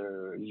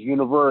Brothers,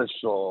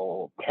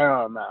 Universal,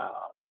 Paramount,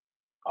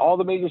 all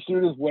the major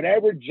studios,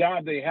 whatever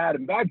job they had.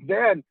 And back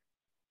then,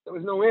 there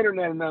was no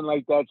internet and nothing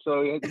like that.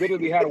 So you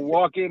literally had to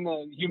walk in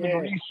human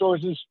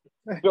resources,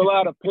 fill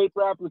out a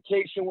paper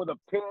application with a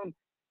pen,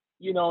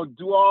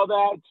 do all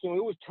that. So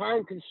it was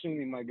time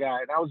consuming, my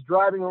guy. And I was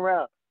driving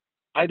around.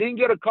 I didn't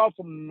get a call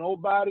from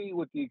nobody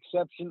with the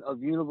exception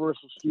of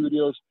Universal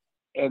Studios,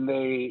 and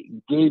they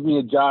gave me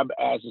a job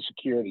as a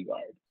security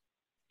guard.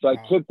 So I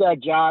took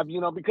that job,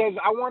 because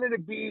I wanted to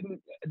be,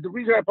 the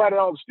reason I applied at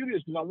all the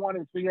studios is I wanted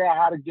to figure out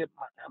how to get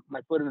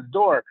my foot in the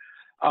door.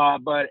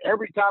 But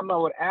every time I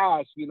would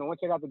ask, once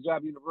I got the job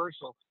at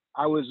Universal,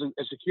 I was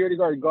a security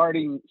guard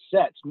guarding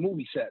sets,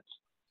 movie sets.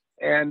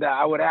 And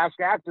I would ask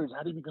actors,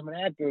 how do you become an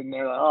actor? And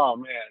they're like, oh,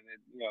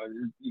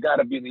 man, you got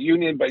to be in the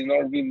union, but in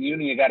order to be in the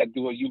union, you got to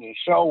do a union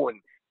show. And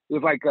it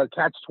was like a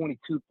catch-22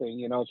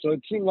 thing, so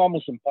it seemed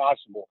almost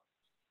impossible.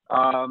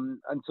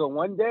 Until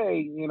one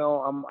day,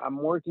 I'm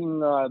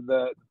working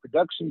the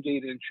production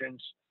gate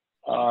entrance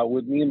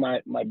with me and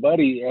my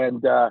buddy.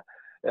 And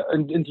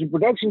into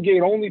production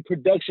gate, only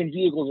production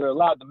vehicles are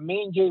allowed. The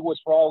main gate was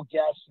for all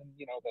guests and,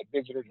 the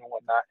visitors and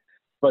whatnot.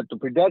 But the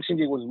production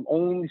gate was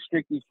only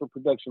strictly for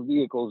production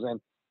vehicles. And,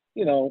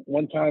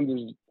 one time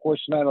this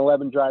Porsche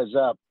 911 drives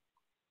up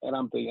and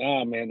I'm thinking,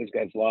 oh, man, this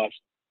guy's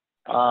lost.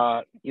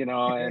 And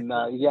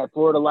he had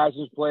Florida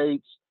license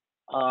plates,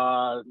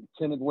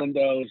 tinted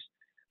windows.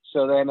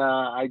 So then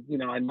I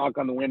knock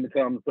on the window,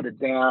 tell him to put it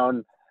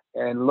down,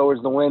 and lowers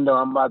the window.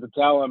 I'm about to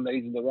tell him that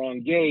he's in the wrong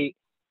gate,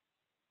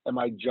 and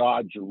my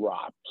jaw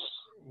drops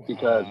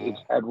because it's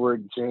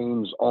Edward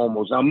James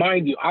Olmos. Now,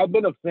 mind you, I've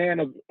been a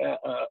fan of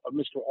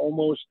Mr.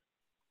 Olmos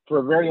for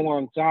a very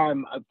long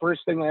time.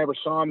 First thing I ever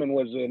saw him in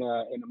was in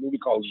a movie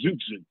called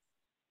Zoot Suit,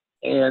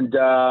 and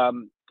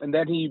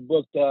then he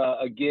booked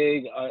a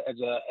gig as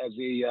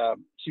a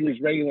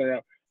series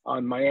regular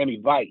on Miami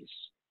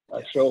Vice.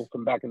 A show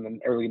from back in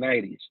the early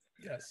 90s.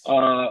 Yes.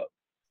 I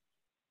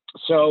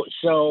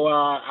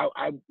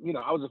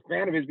was a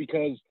fan of his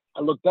because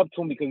I looked up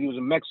to him because he was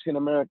a Mexican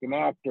American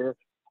actor,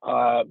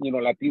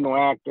 Latino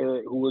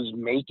actor who was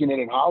making it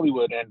in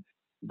Hollywood, and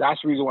that's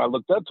the reason why I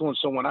looked up to him.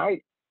 So when I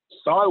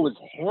saw it was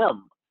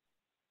him,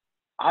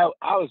 I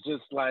was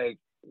just like,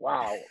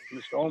 wow,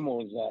 Mr.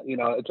 Olmos,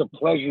 it's a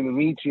pleasure to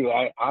meet you.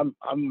 I'm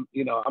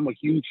a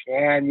huge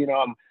fan.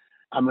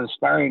 I'm an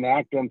aspiring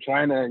actor. I'm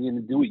trying to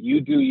do what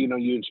you do.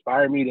 You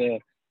inspire me to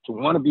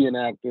want to be an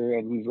actor.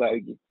 And he's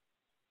like, do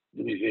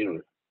me a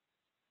favor.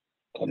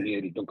 Call me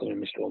Eddie. Don't call me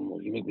Mr.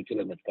 Olmos. You make me feel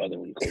like my father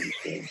when you call me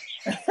Mr.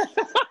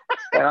 Olmos.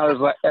 And I was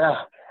like,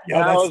 yeah.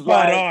 That's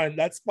spot on.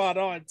 That's spot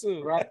on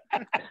too. Right.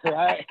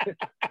 Right.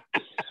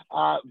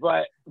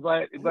 But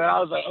I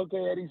was like,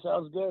 okay, Eddie,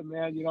 sounds good,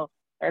 man.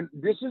 And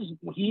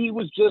he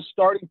was just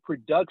starting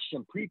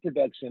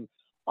pre-production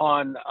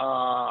on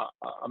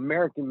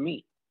American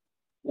Meat,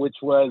 which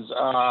was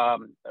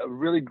a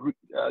really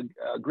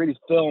gritty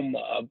film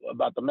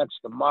about the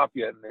Mexican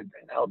mafia and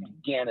how it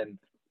began and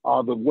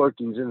all the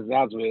workings ins and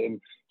outs of it.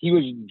 And he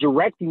was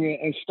directing it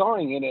and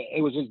starring in it.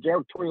 It was his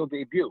directorial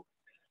debut.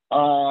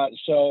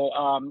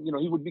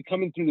 He would be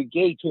coming through the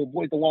gate to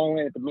avoid the long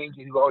line at the main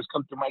gate. He would always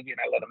come through my gate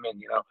and I let him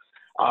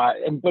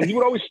in, but he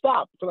would always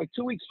stop for like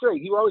 2 weeks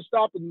straight. He would always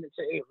stop and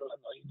say, hey,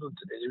 Rolando, how you doing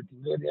today?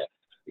 Everything good?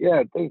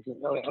 Yeah, thanks.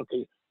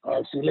 Okay,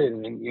 see you later.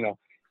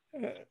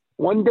 And,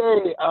 one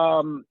day,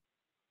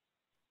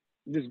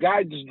 this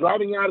guy just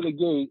driving out of the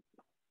gate,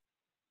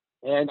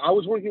 and I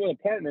was working with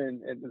a partner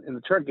in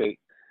the truck gate,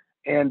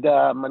 and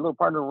my little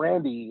partner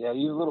Randy,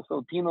 he's a little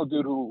Filipino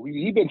dude who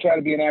he'd been trying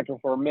to be an actor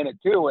for a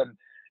minute too, and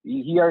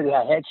he already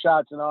had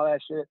headshots and all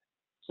that shit.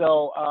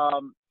 So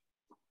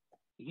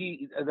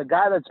the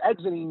guy that's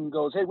exiting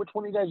goes, hey, which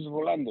one of you guys is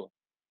Rolando?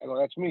 I go,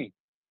 that's me.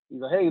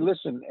 He's like, hey,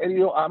 listen,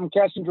 Eddie, I'm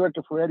casting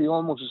director for Eddie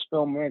Olmos'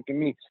 film American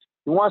Me.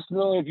 He wants to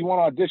know if you want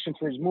to audition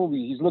for his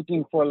movie. He's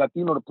looking for a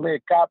Latino to play a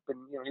cop, and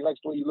he likes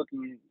the way you look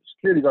in your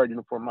security guard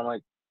uniform. I'm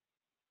like,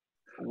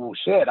 well,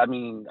 shit. I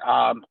mean,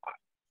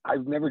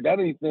 I've never done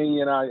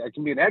anything, I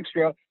can be an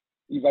extra.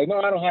 He's like, no,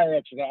 I don't hire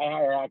extras. I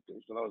hire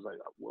actors. And I was like,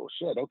 well,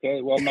 shit,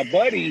 okay. Well, my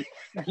buddy,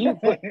 he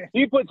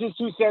puts his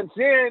 2 cents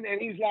in,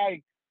 and he's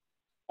like,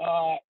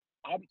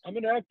 I'm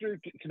an actor.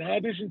 Can I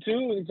audition too?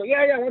 And he's like,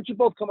 yeah. Why don't you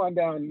both come on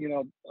down,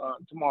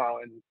 tomorrow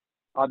and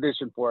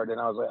audition for it?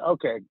 And I was like,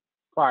 okay,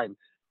 fine.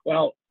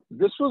 Well,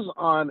 this was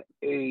on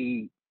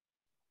a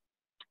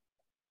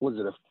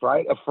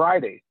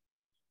Friday,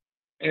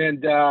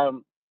 and I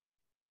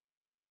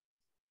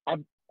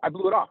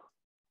blew it off.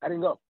 I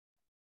didn't go.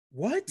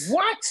 What?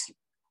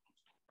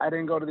 I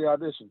didn't go to the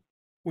audition.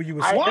 Well, you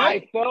was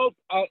I felt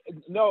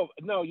no.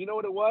 You know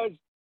what it was?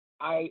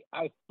 I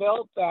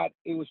felt that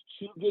it was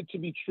too good to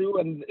be true,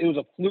 and it was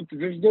a fluke.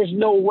 There's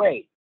no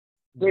way.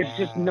 There's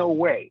just no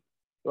way,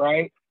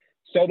 right?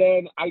 So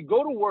then I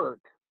go to work.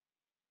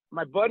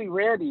 My buddy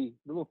Randy,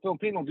 the little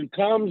Filipino dude,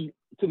 comes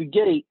to the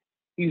gate.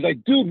 He's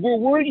like, dude, where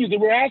were you? They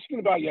were asking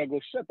about you. I go,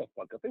 shut the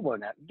fuck up. They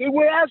weren't asking. They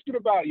were asking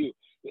about you.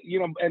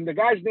 And the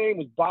guy's name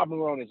was Bob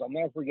Moronis. I'll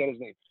never forget his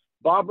name.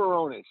 Bob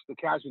Moronis, the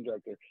casting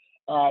director.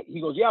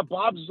 he goes, yeah,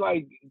 Bob's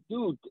like,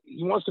 dude,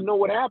 he wants to know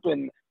what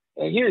happened.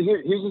 And here's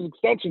his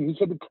extension. He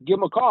said to give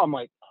him a call. I'm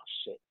like, oh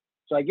shit.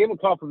 So I gave him a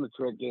call from the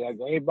truck. I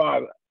go, hey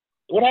Bob,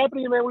 what happened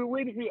to you, man? We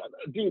waited for you.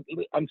 Dude,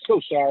 I'm so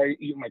sorry.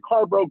 My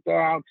car broke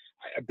down.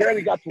 I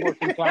barely got to work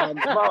in time.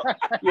 Well,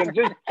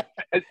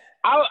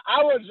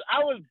 I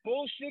was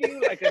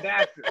bullshitting like an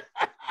actor.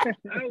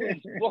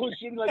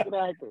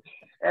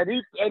 And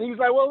he's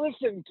like, well,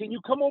 listen, can you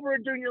come over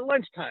during your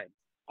lunchtime?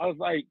 I was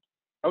like,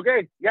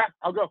 okay, yeah,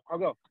 I'll go.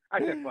 I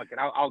said, fuck it,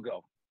 I'll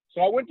go. So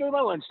I went through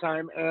my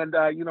lunchtime, and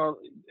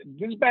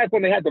this is back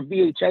when they had the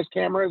VHS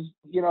cameras,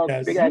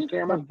 Yes. big ass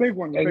cameras, big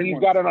one, and he's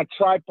got on a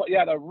tripod,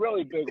 the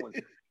really big ones.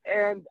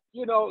 And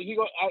he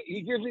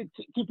gives me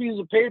two pieces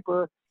of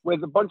paper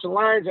with a bunch of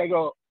lines. I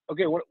go,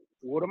 okay,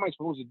 what am I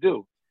supposed to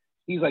do?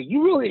 He's like,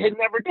 you really had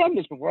never done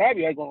this before, have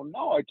you? I go,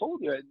 no, I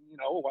told you,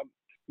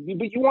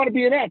 but you want to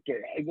be an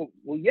actor. I go,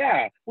 well,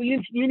 yeah. Well,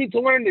 you need to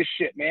learn this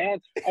shit, man.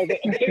 I was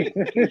like, okay,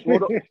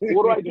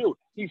 what do I do?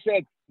 He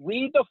said,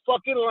 read the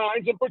fucking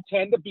lines and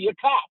pretend to be a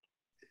cop.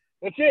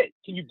 That's it.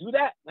 Can you do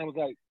that? And I was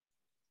like,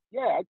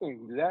 yeah, I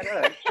can do that.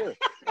 All right, sure.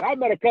 And I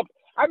met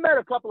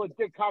a couple of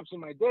dick cops in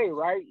my day,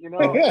 right? So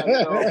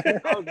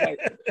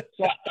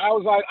I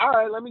was like, all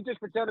right, let me just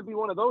pretend to be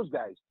one of those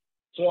guys.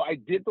 So I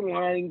did the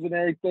lines and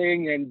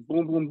everything, and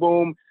boom, boom,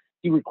 boom.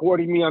 He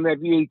recorded me on that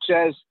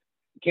VHS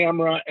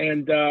camera,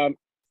 and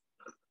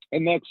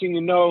next thing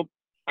you know,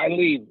 I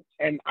leave,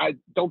 and I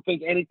don't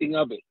think anything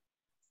of it.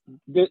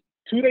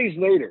 2 days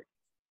later,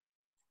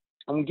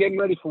 I'm getting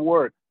ready for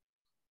work.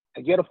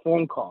 I get a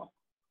phone call.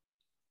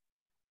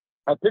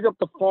 I pick up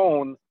the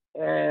phone,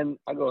 and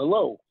I go,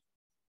 hello.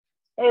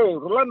 Hey,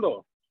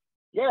 Rolando.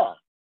 Yeah.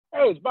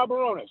 Hey, it's Bob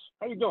Barones.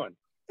 How you doing?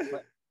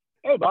 Like,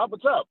 hey, Bob,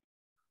 what's up?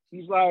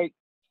 He's like,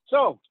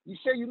 so you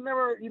said you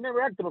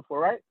never acted before,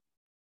 right?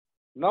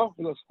 No.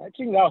 He goes,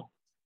 actually, no.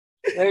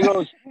 And he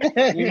goes,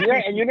 and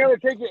you never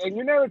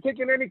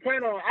taken any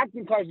kind of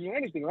acting classes or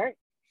anything, right?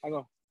 I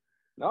go,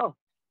 no.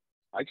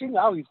 Actually,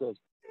 no. He says,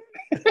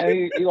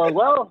 and he goes,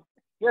 well,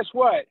 guess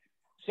what?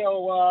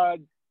 So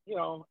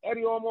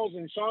Eddie Olmos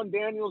and Sean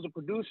Daniels, the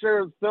producer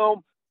of the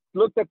film,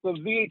 looked at the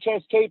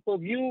VHS tape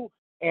of you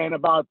and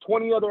about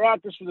 20 other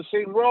actors for the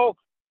same role,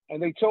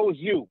 and they chose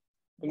you.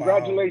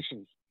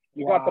 Congratulations. Wow.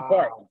 You got the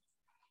part.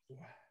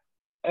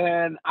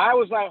 And I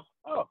was like,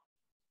 oh,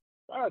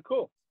 all right,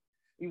 cool.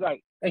 He's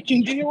like, did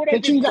you hear what I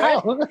just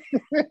said?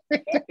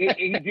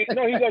 He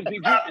goes,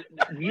 did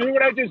you hear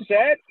what I just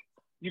said?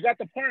 You got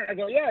the part. I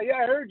go, yeah,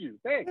 I heard you.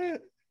 Thanks.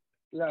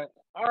 He's like,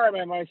 all right,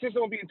 man, my assistant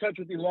will be in touch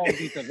with you long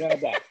details. I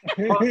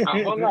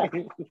hung up.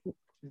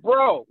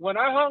 Bro, when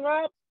I hung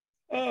up,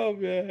 oh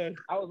man,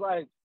 I was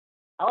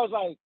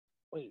like,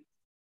 wait,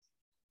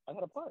 I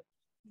got a part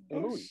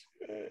in the movie.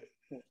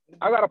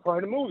 I got a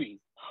part in the movie.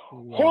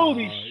 Wow.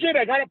 Holy shit,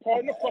 I got a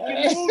part in the fucking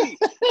movie.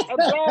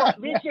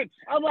 Listen,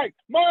 I'm like,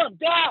 Mom,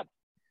 Dad,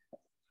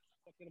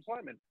 fucking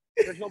apartment.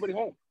 There's nobody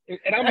home.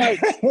 And I'm like,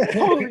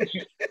 holy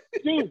shit,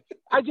 dude,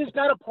 I just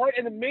got a part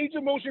in a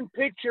major motion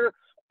picture,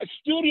 a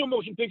studio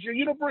motion picture,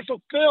 Universal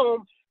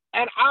Film,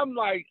 and I'm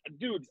like,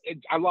 dude,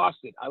 I lost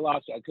it. I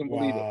couldn't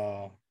believe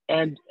it.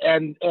 And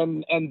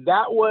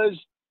that was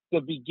the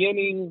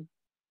beginning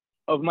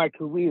of my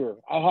career.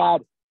 I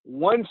had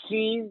one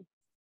scene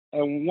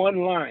and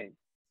one line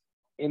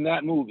in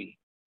that movie.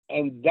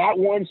 And that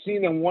one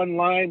scene and one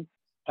line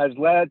has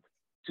led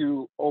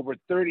to over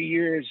 30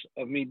 years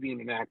of me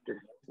being an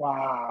actor.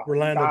 Wow.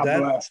 Rolando,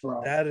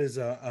 that is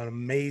an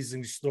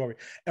amazing story.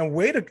 And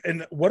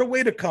what a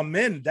way to come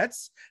in.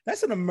 That's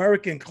an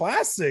American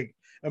classic.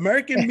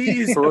 American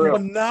media is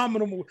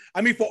phenomenal.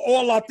 I mean, for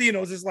all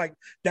Latinos, it's like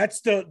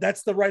that's the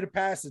rite of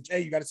passage.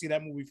 Hey, you got to see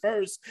that movie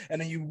first, and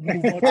then you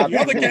move on to the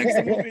other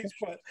gangster movies.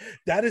 But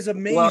that is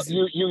amazing.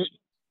 Well,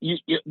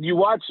 you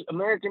watch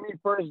American Me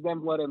first,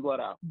 then Blood In,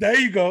 Blood Out. There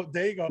you go.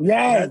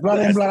 Yeah, Blood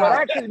In, Blood Out.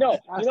 Actually, no.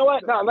 You know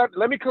what? No,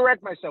 let me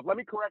correct myself.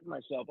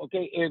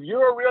 Okay, if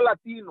you're a real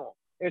Latino,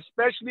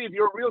 especially if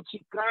you're a real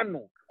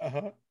Chicano,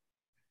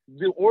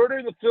 the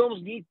order the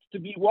films need to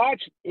be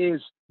watched is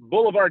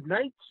Boulevard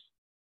Nights,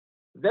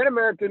 then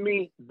American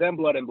Me, then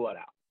Blood In, Blood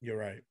Out. You're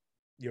right.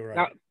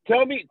 Now,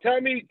 tell me,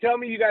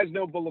 you guys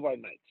know Boulevard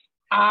Nights.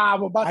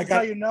 I'm about to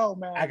tell you no,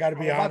 man. I got to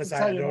be honest,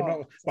 I don't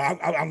know. But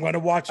I'm going to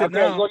watch it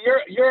now. Well,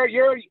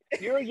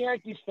 you're a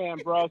Yankees fan,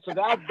 bro. So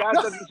that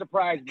doesn't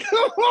surprise me.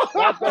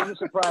 That doesn't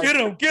surprise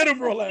me. Get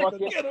him, Rolando.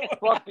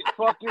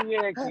 Fucking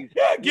Yankees.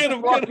 Yeah, get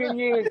him.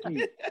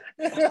 Yankees.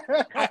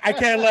 I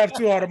can't laugh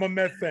too hard. I'm a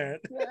Met fan.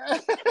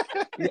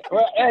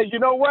 Well, hey, you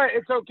know what?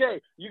 It's okay.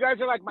 You guys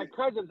are like my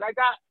cousins. I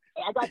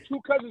got two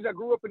cousins that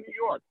grew up in New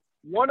York.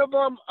 One of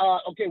them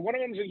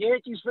is a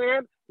Yankees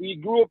fan. He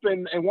grew up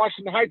in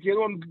Washington Heights. The other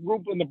one grew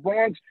up in the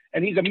Bronx,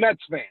 and he's a Mets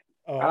fan.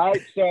 All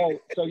right, so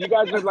you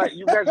guys are like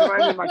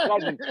my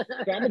cousins.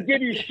 So I'm gonna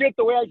give you shit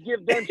the way I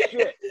give them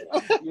shit.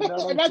 You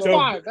know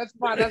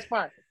That's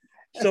fine.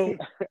 So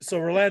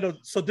Rolando,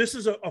 so this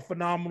is a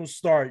phenomenal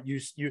start. You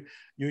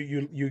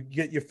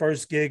get your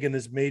first gig in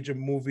this major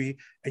movie,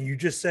 and you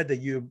just said that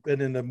you've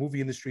been in the movie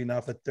industry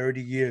now for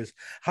 30 years.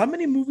 How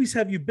many movies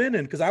have you been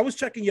in? Because I was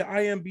checking your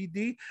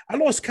IMDb, I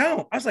lost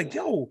count. I was like,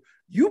 yo,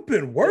 you've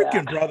been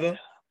working, brother.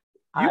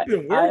 You've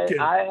been working.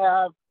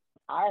 I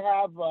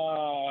have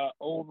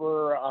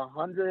over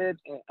 100,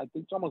 I think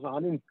it's almost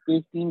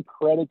 115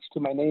 credits to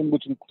my name,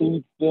 which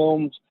includes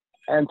films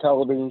and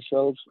television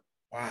shows.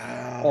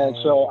 Wow. And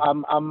so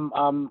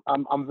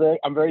I'm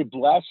very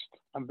blessed.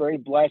 I'm very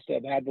blessed to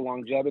have had the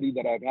longevity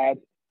that I've had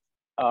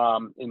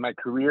in my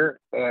career.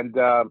 And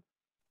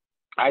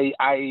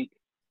I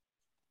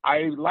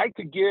like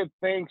to give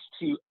thanks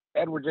to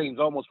Edward James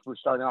Olmos for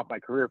starting off my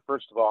career,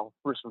 first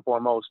and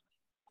foremost.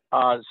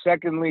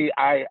 Secondly,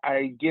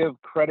 I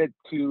give credit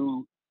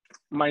to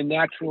my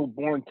natural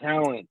born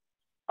talent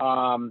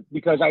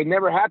because I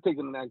never have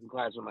taken an acting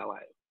class in my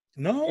life.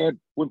 No. And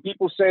when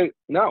people say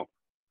no,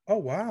 oh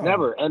wow,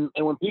 never. And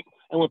when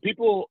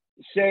people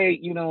say,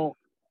 well,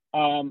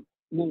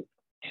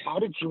 how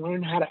did you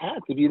learn how to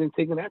act if you didn't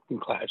take an acting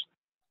class?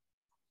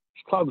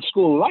 It's called the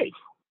school of life.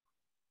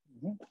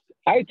 Mm-hmm.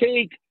 I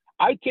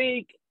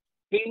take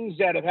things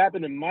that have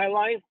happened in my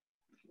life,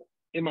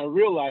 in my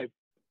real life,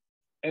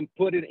 and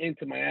put it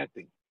into my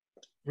acting.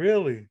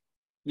 Really?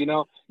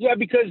 Yeah,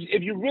 because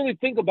if you really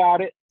think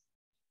about it,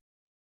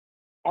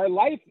 our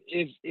life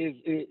is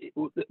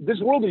this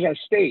world is our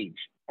stage.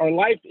 Our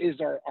life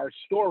is our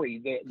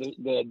story,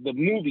 the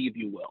movie, if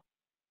you will.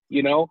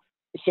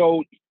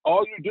 So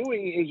all you're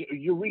doing is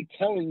you're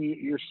retelling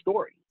your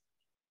story.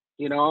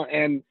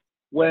 And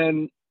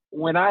when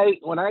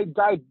I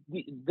dive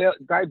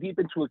deep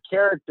into a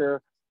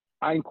character,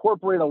 I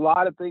incorporate a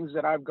lot of things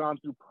that I've gone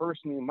through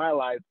personally in my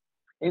life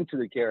into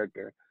the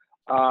character.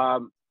 I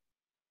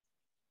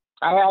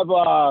have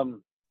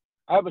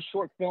a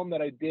short film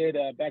that I did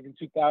back in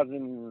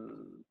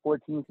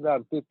 2014,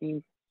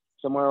 2015,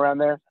 somewhere around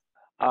there,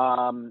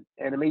 and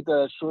it made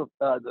the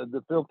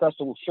film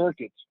festival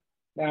circuits.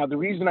 Now, the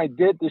reason I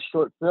did this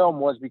short film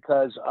was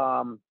because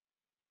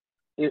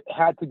it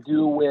had to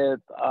do with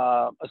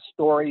a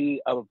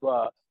story of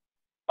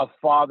a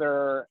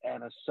father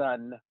and a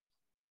son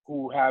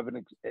who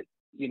haven't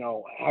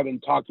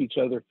talked to each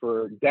other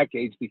for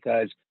decades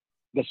because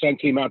the son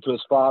came out to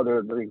his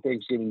father during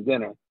Thanksgiving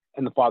dinner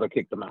and the father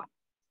kicked him out.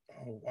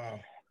 Oh, wow.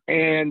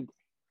 And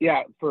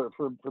yeah, for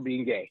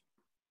being gay.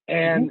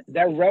 And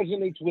that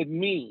resonates with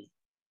me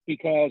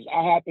because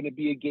I happen to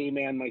be a gay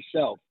man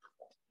myself.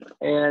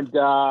 And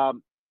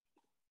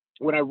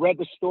when I read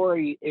the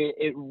story,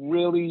 it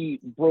really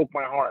broke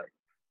my heart,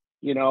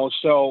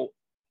 So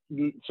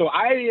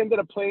I ended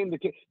up playing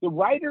the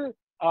writer.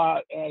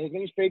 His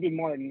name is Fabian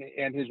Martin,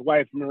 and his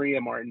wife Maria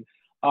Martin.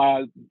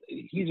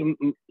 He's a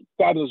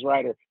fabulous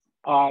writer.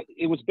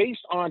 It was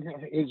based on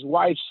his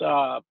wife's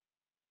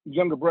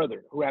younger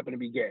brother, who happened to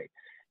be gay,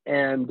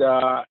 and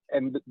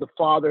the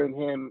father and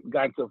him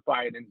got into a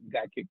fight and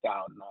got kicked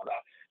out and all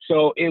that.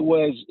 So it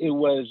was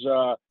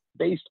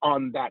based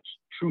on that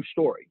true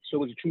story. So it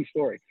was a true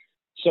story.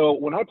 So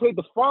when I played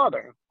the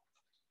father,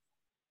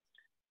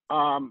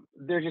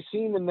 there's a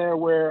scene in there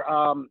where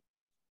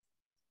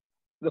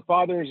the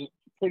father is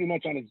pretty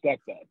much on his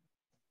deathbed,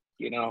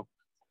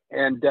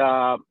 and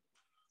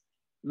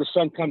the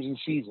son comes and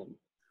sees him.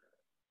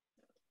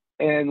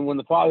 And when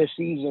the father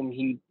sees him,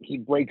 he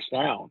breaks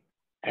down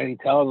and he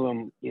tells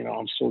him,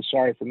 I'm so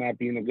sorry for not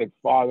being a good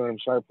father. I'm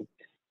sorry for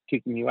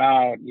kicking you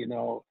out.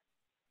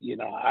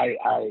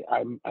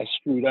 I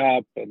screwed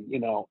up,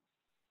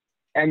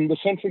 and the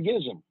son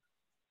forgives him.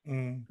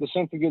 The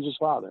son forgives his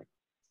father,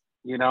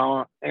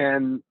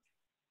 and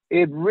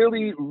it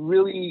really,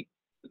 really,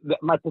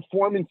 my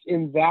performance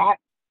in that,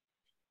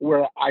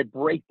 where I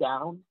break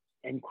down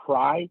and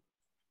cry,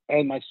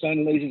 and my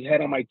son lays his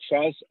head on my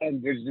chest,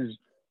 and there's this,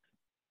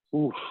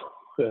 oof,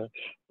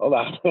 hold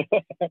on.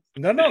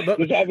 No.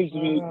 This happens to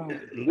me.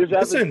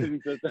 Listen,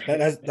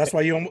 that's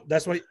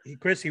why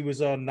Chris, he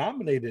was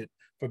nominated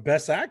for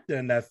Best Actor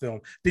in that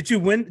film. Did you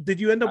win? Did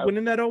you end up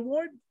winning that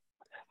award?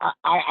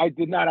 I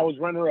did not. I was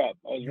runner up.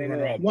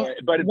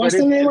 What's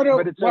the name of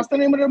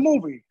the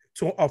movie?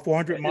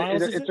 400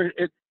 Miles.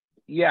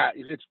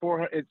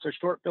 It's a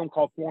short film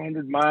called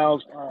 400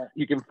 Miles.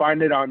 You can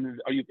find it on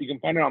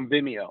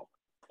Vimeo.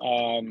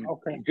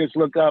 Just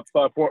look up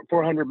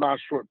 400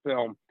 Miles short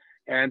film,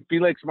 and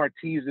Felix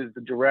Martínez is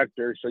the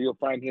director, so you'll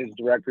find his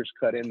director's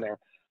cut in there.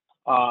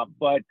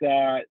 But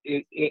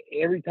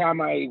every time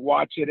I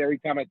watch it, every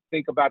time I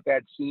think about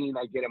that scene,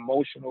 I get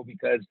emotional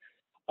because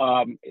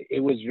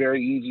it was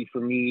very easy for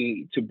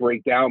me to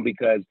break down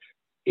because,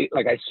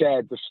 like I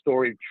said, the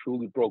story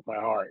truly broke my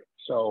heart.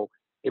 So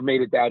it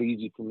made it that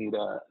easy for me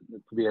to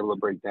be able to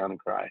break down and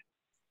cry.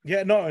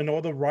 Yeah, no, and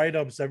all the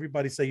write-ups,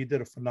 everybody say you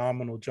did a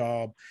phenomenal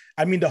job.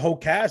 I mean, the whole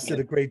cast did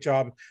a great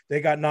job.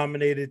 They got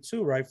nominated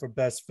too, right, for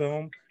Best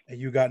Film, and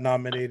you got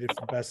nominated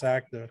for Best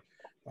Actor.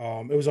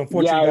 It was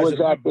unfortunate. Yeah, it was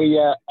at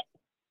the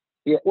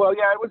it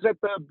was at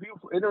the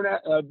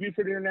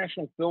Beaufort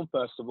International Film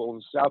Festival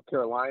in South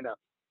Carolina.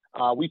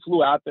 We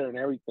flew out there and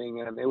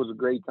everything, and it was a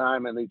great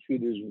time, and they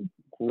treated us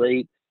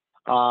great.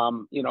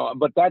 You know,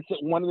 but that's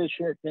one of the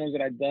short films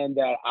that I've done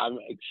that I'm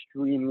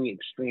extremely,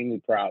 extremely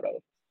proud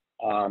of.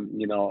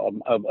 You know,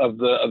 of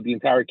the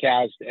entire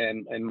cast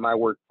and my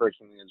work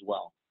personally as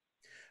well.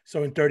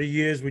 So in 30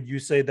 years, would you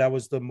say that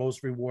was the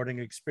most rewarding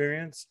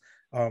experience,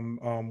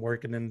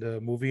 working in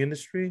the movie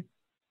industry?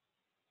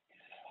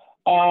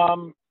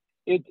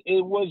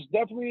 It was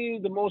definitely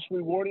the most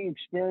rewarding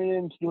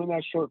experience doing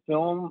that short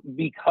film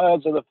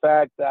because of the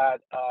fact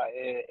that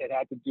it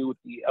had to do with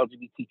the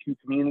LGBTQ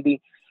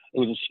community. It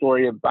was a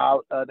story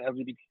about an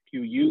LGBTQ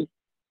youth,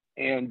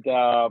 and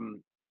I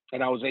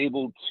was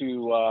able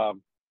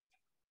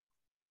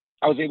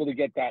to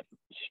get that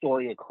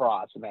story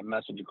across and that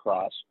message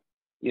across,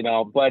 you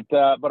know. But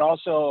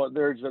also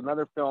there's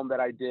another film that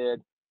I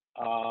did.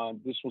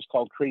 This was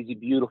called Crazy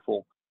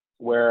Beautiful,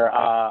 where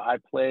I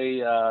play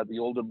the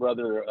older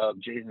brother of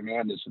Jay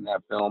Hernandez in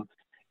that film.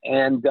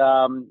 And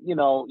you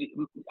know,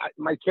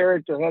 my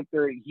character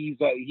Hector, he's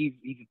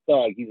a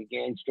thug, he's a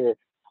gangster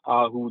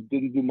who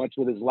didn't do much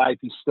with his life.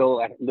 He's still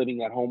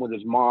living at home with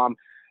his mom,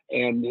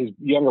 and his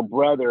younger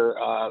brother,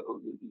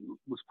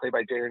 was played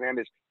by Jay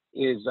Hernandez,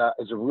 is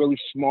a really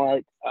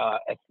smart,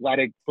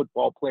 athletic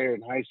football player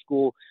in high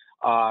school.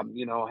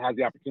 You know, has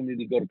the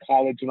opportunity to go to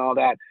college and all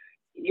that.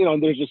 You know,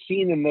 there's a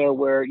scene in there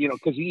where, you know,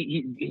 because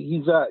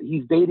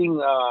he's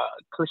dating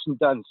Kirsten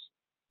Dunst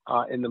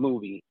in the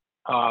movie.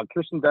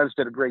 Kirsten Dunst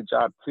did a great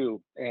job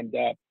too, and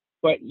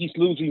but he's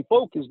losing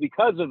focus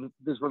because of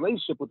this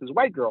relationship with his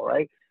white girl,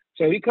 right?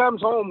 So he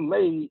comes home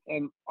late,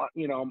 and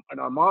you know,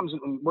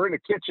 and we're in the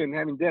kitchen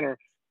having dinner,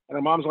 and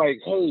our mom's like,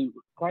 "Hey,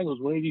 Carlos,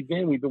 where have you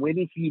been? We've been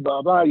waiting for you,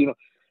 blah blah," you know.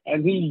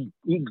 And he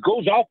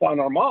goes off on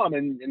our mom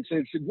and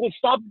says, "Well,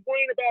 stop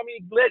worrying about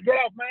me. Get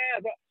off my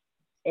ass."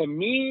 And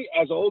me,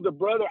 as an older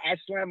brother, I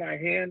slam my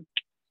hand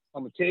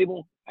on the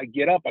table. I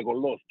get up. I go,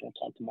 "Look, don't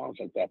talk to moms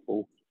like that,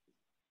 fool."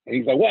 And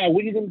he's like, "Well,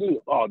 what are you going to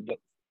do?" So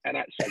I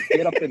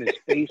get up in his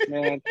face,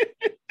 man.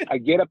 I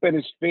get up in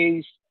his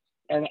face,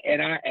 and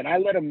I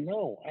let him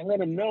know.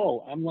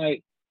 I'm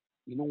like,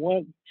 "You know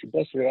what? You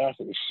busted your ass,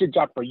 and the shit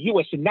job for you."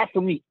 I said, "Not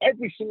for me.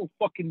 Every single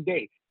fucking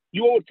day.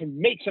 You owe it to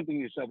make something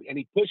of yourself." And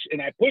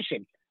I push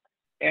him.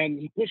 And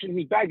he pushes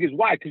me back. He goes,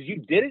 "Why? Because you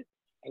did it?"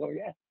 I go,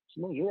 "Yeah."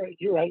 So, "No,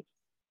 you're right.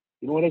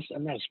 You know what?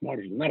 I'm not as smart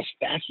as you. I'm not as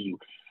fast as you.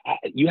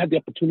 You have the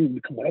opportunity to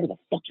become whatever the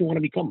fuck you want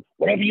to become.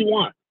 Whatever you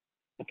want.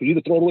 And for you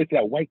to throw it away for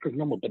that white girl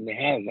number, but in the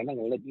hands, I'm not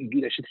going to let you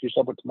do that shit to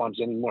yourself or to moms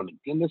anymore. ¿Me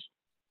entiendes?"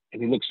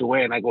 And he looks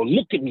away, and I go,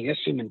 "Look at me.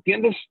 Ese, ¿me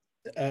entiendes?"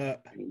 And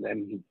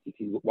then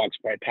he walks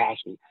right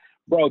past me.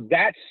 Bro,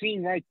 that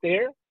scene right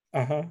there,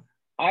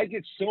 I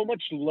get so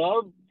much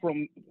love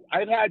from,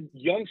 I've had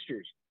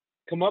youngsters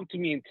come up to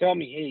me and tell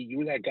me, "Hey, you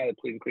were that guy that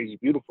played in Crazy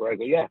Beautiful." I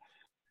go, "Yeah.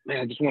 Man,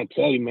 I just want to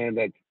tell you, man,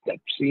 that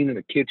scene in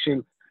the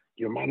kitchen,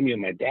 you reminded me of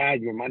my dad.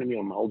 You reminded me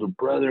of my older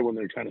brother when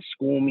they're trying to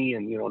school me,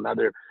 and, you know, now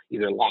they're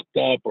either locked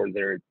up or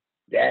they're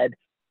dead,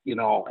 you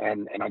know,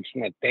 and I just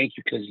want to thank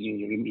you because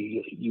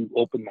you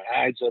opened my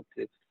eyes up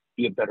to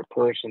be a better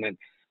person." And,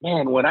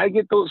 man, when I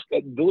get those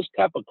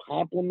type of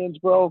compliments,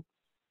 bro,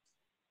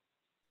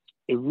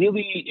 it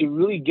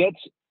really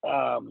gets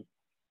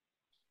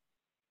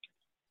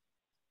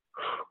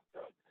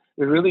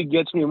it really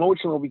gets me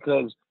emotional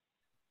because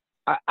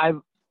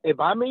if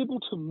I'm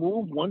able to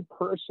move one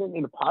person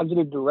in a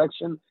positive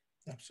direction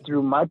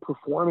through my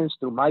performance,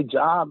 through my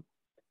job,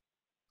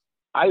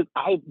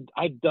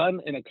 I've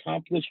done and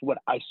accomplished what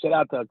I set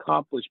out to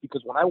accomplish.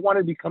 Because when I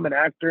wanted to become an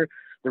actor,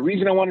 the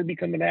reason I wanted to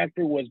become an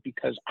actor was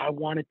because I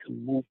wanted to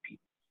move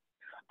people.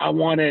 I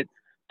wanted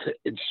to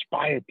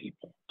inspire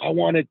people. I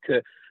wanted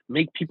to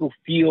make people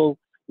feel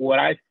what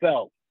I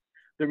felt.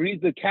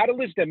 The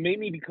catalyst that made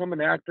me become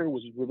an actor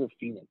was River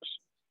Phoenix.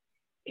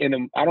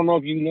 And I don't know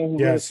if you know who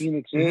River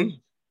Phoenix is.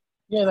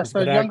 Yeah, that's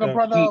the younger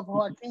brother of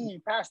Joaquin. He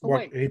passed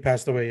away. He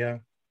passed away, yeah.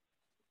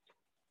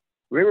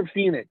 River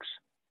Phoenix,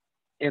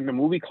 in the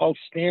movie called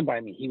Stand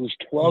By Me, he was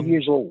 12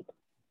 years old.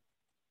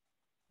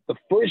 The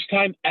first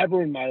time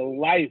ever in my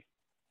life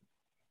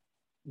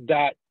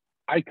that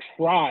I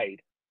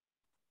cried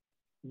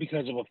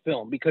because of a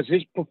film, because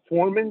his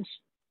performance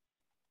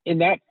in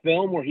that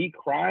film where he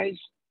cries,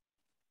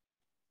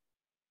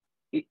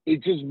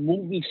 it just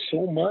moved me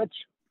so much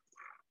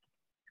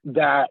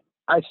that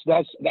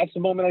that's the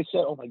moment I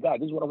said, "Oh my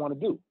God, this is what I want to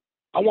do.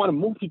 I want to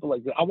move people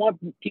like that. I want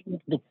people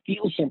to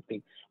feel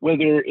something,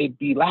 whether it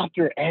be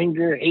laughter,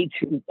 anger,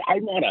 hatred. I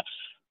want to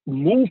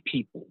move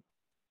people."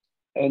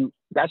 And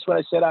that's what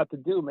I set out to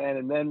do, man.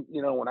 And then,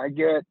 you know, when I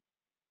get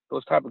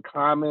those type of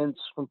comments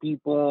from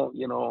people,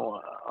 you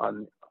know,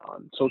 on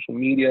social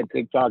media,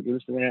 TikTok,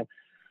 Instagram,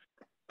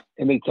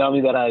 and they tell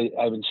me that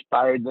I've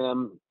inspired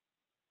them,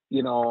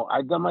 you know,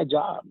 I've done my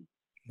job.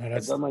 No,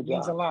 I've done my job.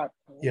 Means a lot.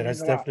 Yeah,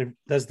 that's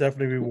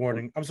definitely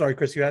rewarding. I'm sorry,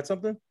 Chris, you had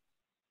something?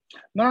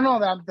 No,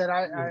 that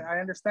I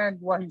understand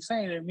what he's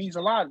saying. It means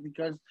a lot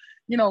because,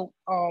 you know,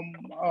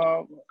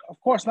 of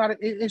course not.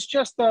 It's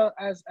just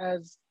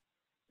as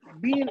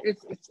being.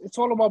 It's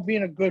all about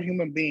being a good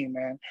human being,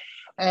 man.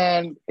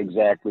 And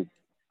exactly.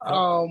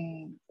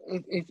 The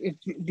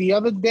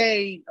other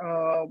day,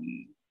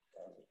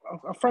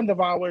 a friend of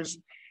ours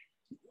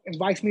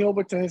invites me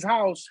over to his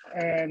house,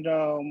 and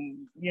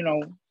and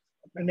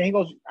then he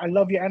goes, "I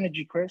love your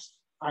energy, Chris.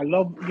 I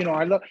love.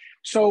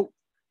 So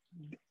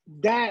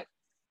that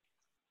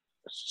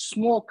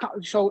small,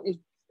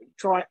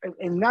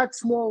 in that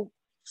small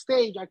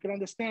stage, I can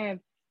understand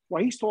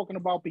what he's talking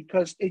about,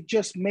 because it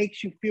just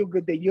makes you feel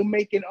good that you're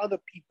making other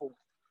people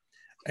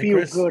feel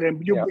Chris, good,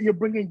 and you're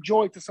bringing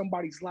joy to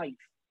somebody's life.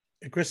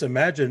 And Chris,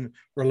 imagine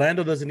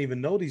Rolando doesn't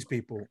even know these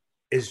people.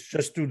 It's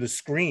just through the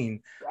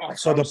screen.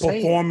 That's so the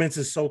performance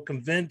is so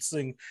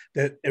convincing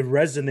that it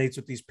resonates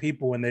with these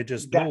people, and they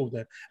just know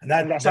that. And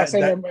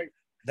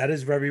that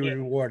is very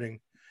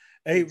rewarding.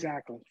 Hey,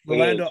 exactly.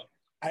 Rolando,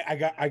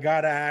 I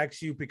gotta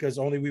ask you, because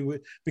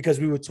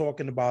we were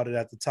talking about it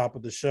at the top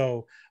of the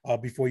show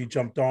before you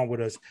jumped on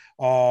with us.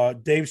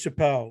 Dave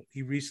Chappell,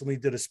 he recently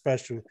did a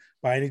special.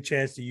 By any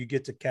chance, do you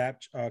get to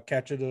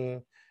capture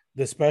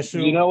the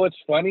special? You know what's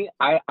funny?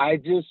 I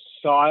just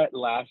saw it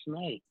last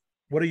night.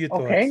 What are your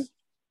thoughts? Okay,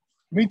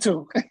 me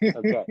too.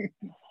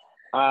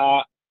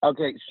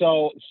 Okay.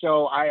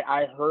 So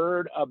I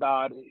heard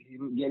about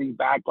him getting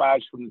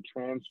backlash from the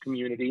trans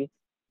community.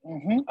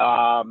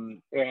 Mm-hmm.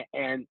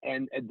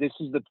 And this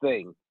is the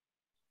thing.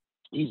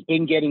 He's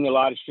been getting a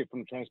lot of shit from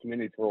the trans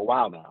community for a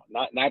while now,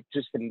 not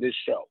just from this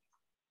show.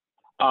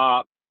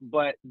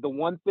 But the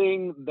one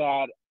thing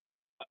that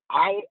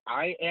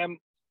I am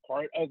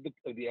part of the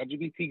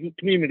LGBT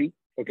community,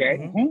 okay?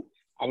 Mm-hmm.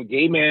 I'm a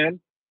gay man,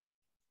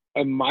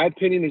 and my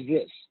opinion is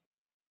this.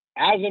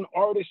 As an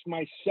artist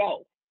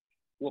myself,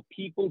 what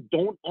people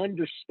don't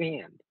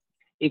understand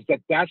is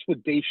that that's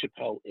what Dave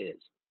Chappelle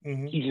is.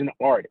 Mm-hmm. He's an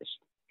artist.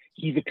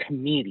 He's a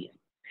comedian.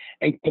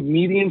 And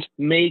comedians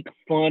make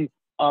fun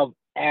of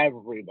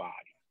everybody.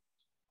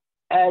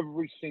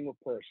 Every single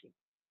person,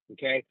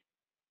 okay?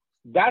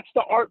 That's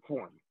the art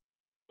form,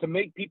 to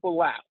make people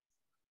laugh.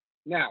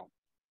 Now,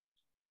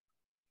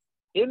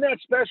 in that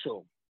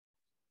special,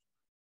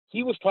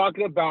 he was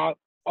talking about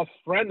a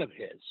friend of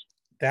his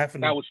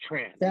Daphne. that was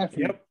trans.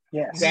 Daphne. Yep.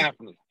 Yes.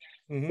 Daphne.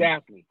 Mm-hmm.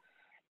 Daphne.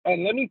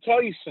 And let me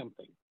tell you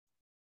something.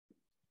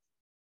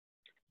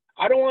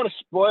 I don't want to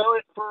spoil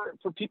it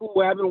for people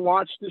who haven't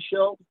watched the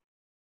show,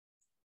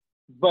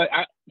 but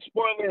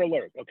spoiler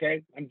alert,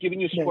 okay? I'm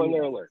giving you a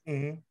spoiler alert.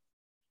 Mm-hmm.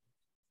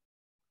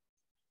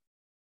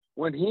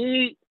 When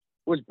he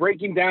was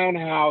breaking down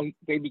how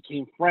they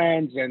became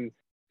friends, and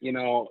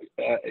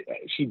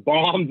she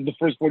bombed the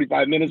first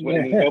 45 minutes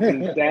when he was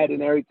opening set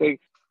and everything.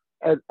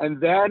 And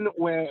then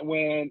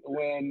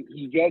when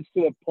he gets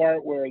to the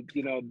part where,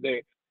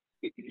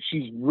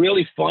 she's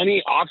really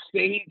funny off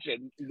stage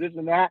and this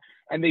and that,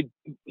 and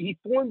he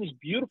formed this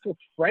beautiful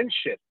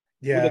friendship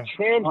with a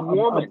trans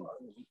woman.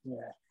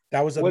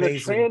 That was amazing.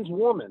 With a trans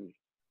woman,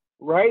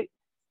 right?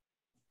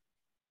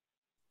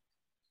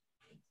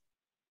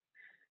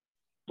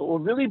 But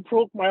what really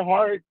broke my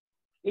heart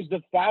is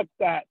the fact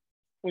that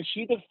when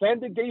she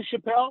defended Dave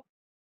Chappelle,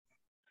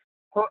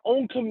 her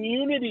own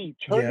community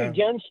turned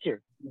against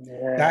her.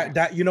 Yeah.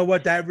 That you know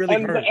what, that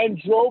really hurt. And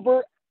drove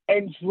her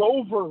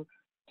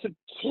to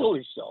kill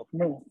herself.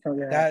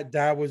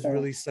 That was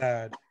really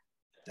sad.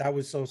 That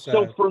was so sad.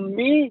 So for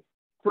me,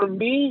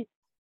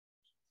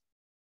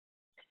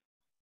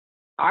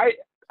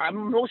 I'm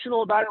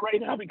emotional about it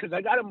right now, because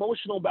I got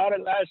emotional about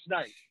it last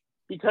night,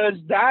 because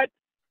that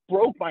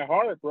broke my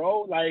heart,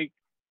 bro. Like,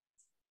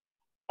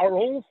 our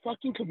own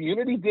fucking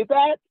community did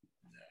that,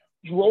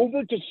 drove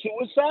her to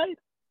suicide.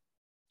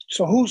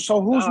 So who's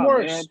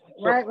worse,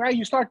 man. Right?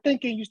 You start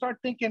thinking.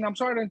 I'm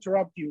sorry to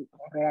interrupt you,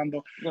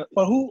 Rolando,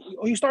 but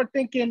you start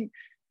thinking,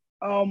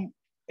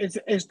 is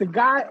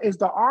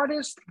the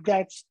artist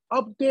that's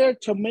up there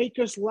to make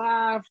us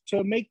laugh,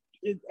 to make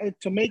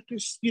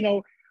us,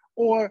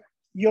 or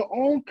your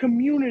own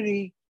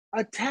community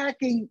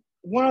attacking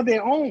one of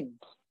their own?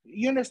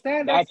 You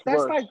understand?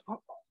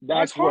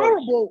 That's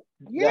horrible.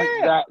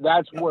 Yeah,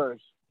 that's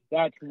worse.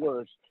 That's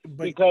worse.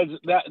 Because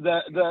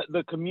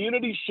the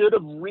community should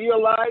have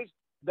realized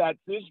that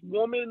this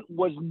woman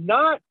was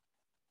not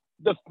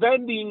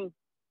defending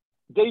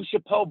Dave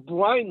Chappelle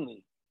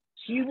blindly.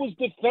 She was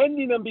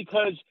defending him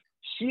because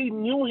she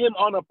knew him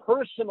on a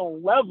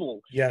personal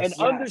level and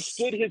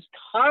understood his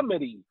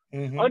comedy.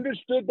 Mm-hmm.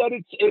 Understood that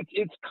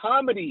it's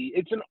comedy.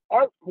 It's an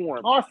art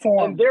form.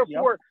 And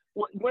therefore,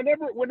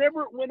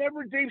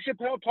 whenever Dave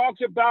Chappelle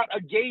talks about a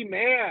gay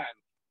man,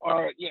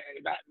 or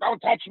don't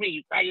touch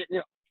me,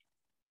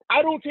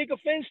 I don't take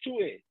offense to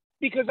it,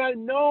 because I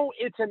know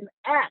it's an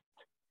act.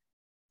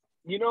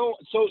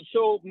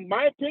 So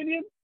my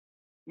opinion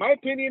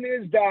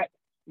is that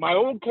my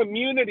own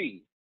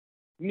community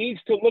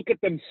needs to look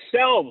at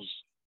themselves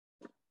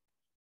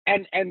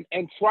and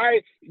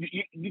try.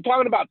 You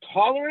talking about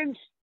tolerance?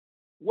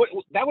 What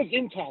that was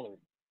intolerant.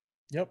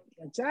 Yep,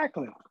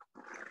 exactly.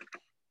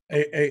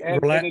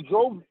 And it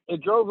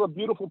drove a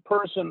beautiful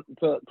person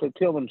to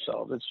kill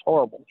themselves. It's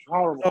horrible.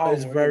 Horrible.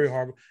 It's very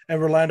horrible. And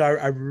Rolando,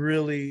 I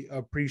really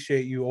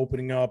appreciate you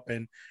opening up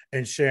and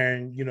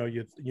sharing,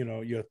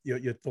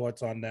 your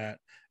thoughts on that.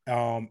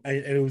 And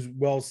it was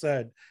well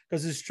said,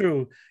 because it's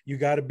true. You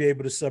got to be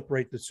able to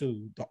separate the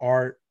two, the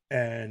art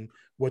and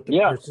what the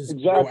person's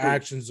real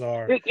actions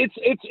are. It's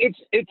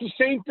the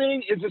same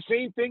thing. It's the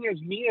same thing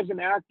as me as an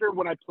actor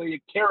when I play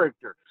a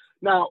character.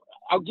 Now,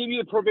 I'll give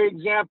you a perfect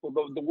example.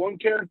 The one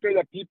character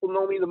that people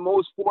know me the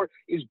most for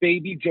is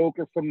Baby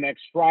Joker from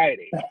Next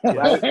Friday.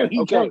 Right?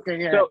 Okay. Joker,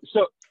 yeah.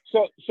 So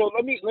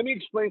let me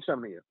explain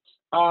something to you.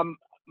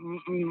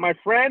 My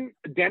friend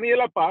Danny De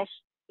La Paz,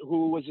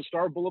 who was the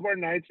star of Boulevard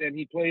Nights, and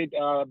he played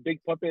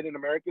Big Puppet in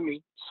American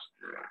Me.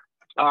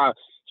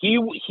 He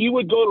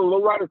would go to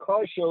lowrider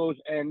car shows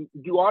and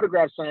do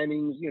autograph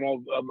signings, you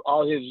know, of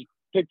all his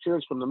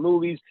pictures from the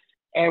movies.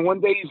 And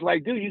one day he's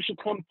like, dude, you should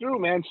come through,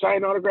 man,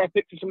 sign autograph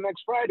pictures from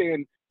Next Friday,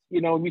 and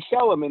you know, we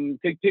sell them and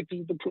take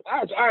pictures of the.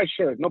 All right,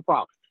 sure, no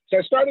problem. So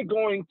I started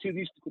going to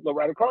these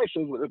lowrider car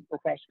shows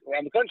across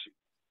around the country,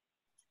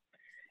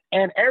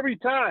 and every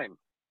time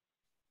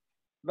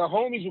the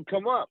homies would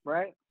come up,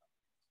 right?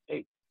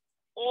 Hey,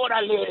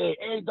 orale,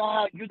 hey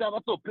dog, you got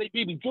to play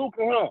Baby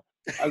Joker, huh?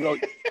 I go,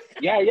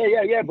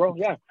 yeah, bro,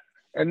 yeah.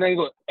 And then he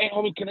go, hey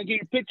homie, can I get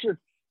your picture?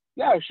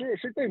 Yeah, sure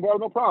thing, bro,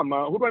 no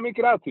problem. Who do I make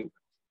it out to?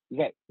 He's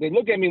like, they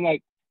look at me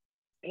like,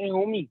 hey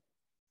homie,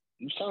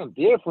 you sound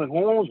different,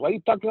 Holmes. Why you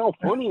talking all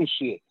funny and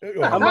shit?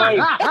 I'm like,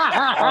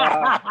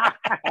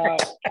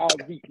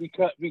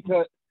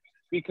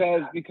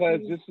 because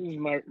this is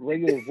my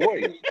regular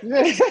voice.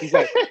 He's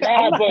like,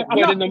 yeah,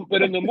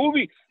 but in the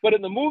movie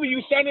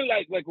you sounded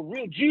like a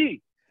real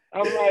G.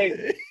 I'm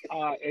like,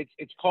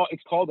 it's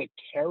called a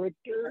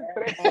character.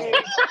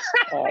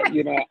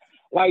 You know,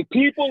 like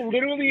people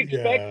literally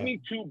expect me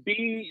to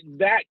be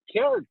that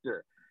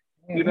character,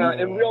 you know,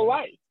 in real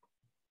life.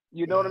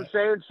 You know what I'm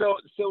saying? So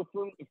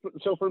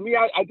for me,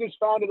 I just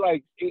found it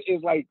like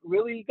it's like,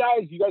 really,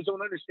 guys, you guys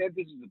don't understand.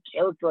 This is the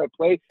character I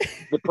play.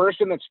 The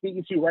person that's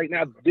speaking to you right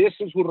now, this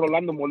is who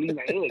Rolando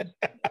Molina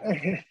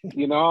is.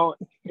 You know,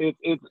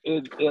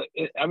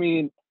 I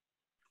mean,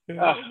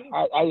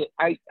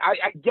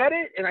 I get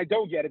it and I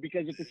don't get it,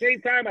 because at the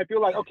same time I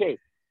feel like, okay,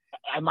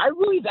 am I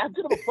really that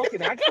good of a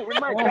fucking actor? Where's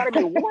my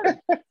Academy Award?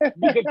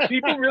 Because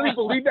people really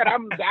believe that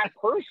I'm that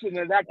person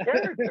or that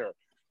character.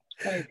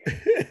 Like,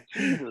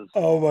 Jesus.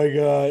 Oh my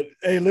God.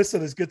 Hey,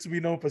 listen, it's good to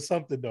be known for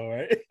something though,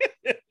 right?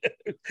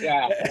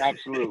 Yeah,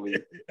 absolutely.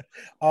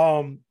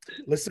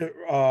 Listen,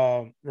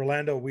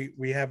 Rolando,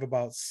 we have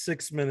about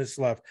 6 minutes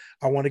left.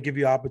 I want to give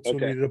you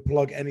opportunity to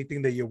plug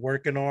anything that you're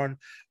working on.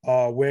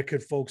 Where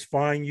could folks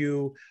find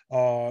you?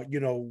 You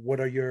know, what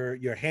are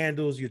your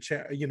handles, your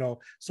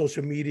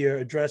social media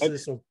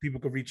addresses, so people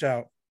can reach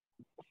out?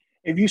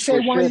 If you say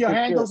one of your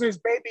handles is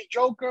Baby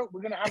Joker,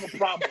 we're gonna have a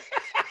problem.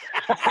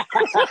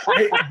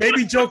 Hey,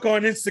 Baby Joker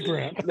on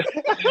Instagram.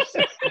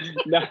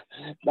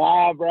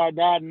 Nah, bro,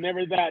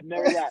 never that.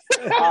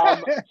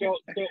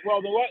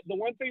 Well, the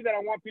one thing that I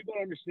want people to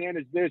understand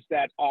is this: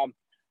 that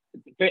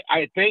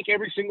I thank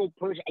every single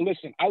person.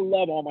 Listen, I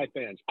love all my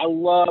fans. I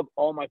love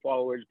all my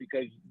followers,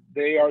 because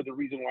they are the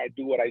reason why I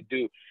do what I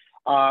do.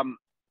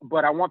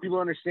 But I want people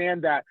to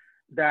understand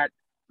that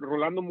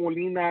Rolando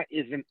Molina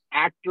is an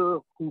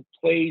actor who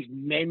plays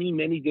many,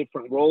 many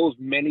different roles,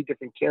 many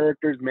different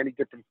characters, many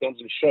different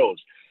films and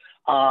shows.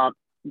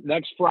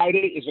 Next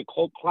Friday is a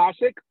cult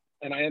classic,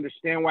 and I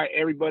understand why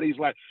everybody's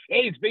like,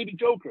 hey, it's Baby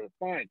Joker.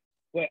 Fine.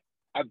 But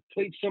I've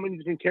played so many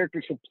different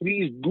characters, so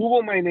please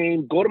Google my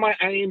name, go to my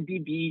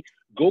IMDb,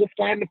 go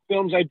find the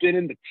films I've been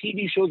in, the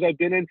TV shows I've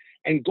been in,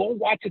 and go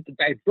watch it. The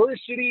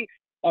diversity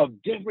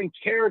of different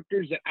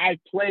characters that I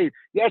played.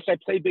 Yes, I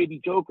played Baby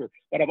Joker,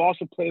 but I've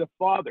also played a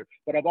father,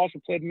 but I've also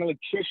played an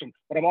electrician,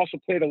 but I've also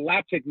played a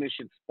lab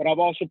technician, but I've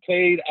also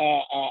played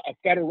a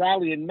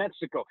federale in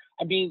Mexico.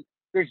 I mean,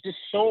 there's just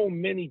so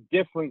many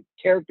different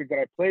characters that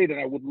I played, and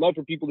I would love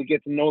for people to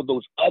get to know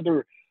those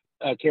other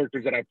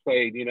characters that I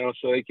played, you know,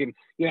 so they can,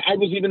 you know, I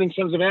was even in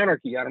Sons of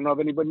Anarchy. I don't know if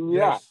anybody knew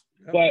that,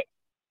 but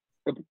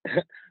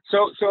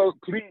so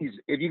please,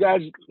 if you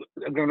guys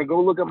are going to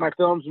go look at my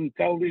films and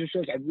television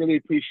shows, I'd really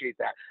appreciate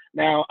that.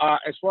 Now,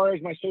 as far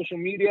as my social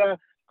media,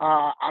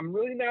 I'm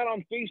really not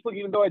on Facebook,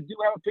 even though I do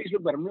have a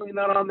Facebook, but I'm really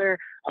not on there.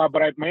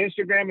 But my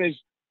Instagram is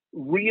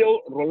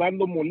Real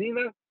Rolando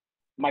Molina.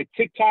 My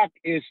TikTok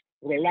is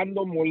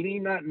Rolando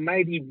Molina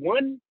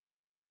 91.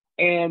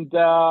 And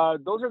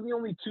those are the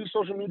only two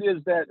social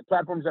medias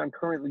platforms that I'm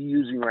currently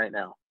using right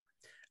now.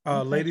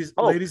 Ladies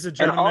and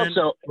gentlemen, and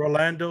also,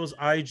 Rolando's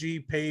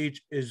IG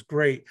page is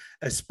great,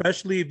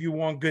 especially if you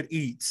want good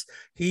eats.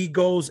 He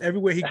goes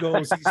everywhere he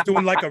goes. He's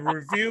doing like a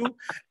review,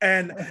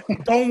 and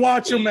don't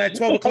watch him at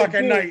 12 o'clock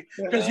at night,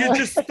 because you're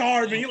just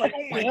starving. You're like,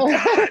 oh my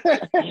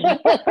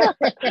God.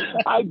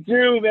 I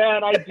do,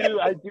 man. I do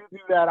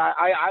that.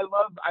 I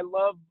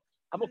love,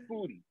 I'm a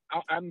foodie.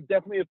 I'm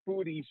definitely a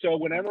foodie. So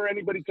whenever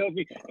anybody tells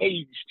me, hey,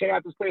 you should check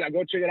out this place, I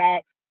go check it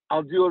out.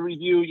 I'll do a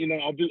review, you know,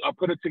 I'll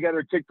put it together,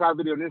 a TikTok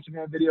video, an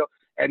Instagram video,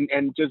 and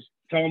just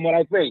tell them what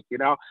I think, you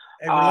know.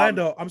 Hey,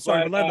 Rolando, I'm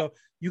sorry, Rolando,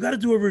 you got to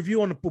do a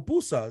review on the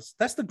pupusas.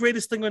 That's the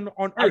greatest thing on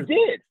earth. I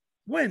did.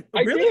 When?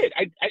 I Really?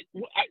 did.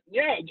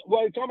 Yeah.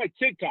 Well, it's on my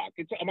TikTok.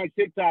 It's on my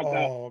TikTok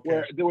Okay.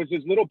 where there was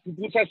this little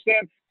pupusa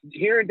stand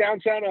here in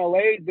downtown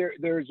LA.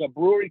 There's a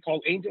brewery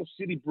called Angel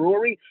City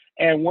Brewery,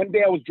 and one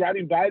day I was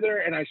driving by there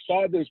and I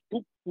saw this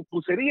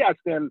pupuseria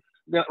stand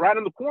right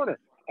on the corner.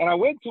 And I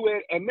went to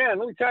it, and man,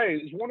 let me tell you,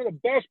 it's one of the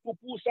best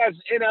pupusas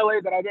in LA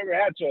that I've ever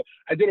had. So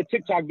I did a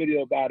TikTok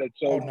video about it.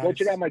 So go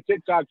check out my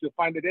TikTok. You'll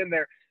find it in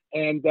there.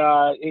 And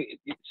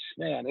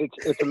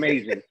it's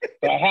amazing.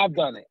 So I have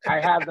done it.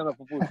 I have done a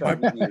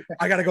pupusa review.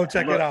 I gotta go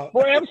check it out.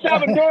 Boy, I'm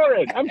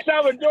Salvadoran.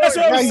 That's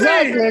what I'm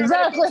saying.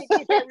 Exactly.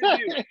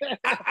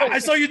 I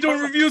saw you doing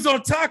reviews on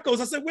tacos.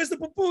 I said, "Where's the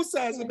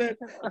pupusas?" And then,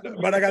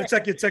 but I gotta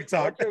check your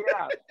TikTok. Check it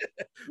out.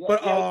 You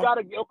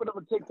gotta open up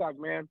a TikTok,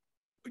 man.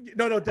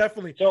 No,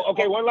 definitely. So,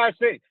 okay, one last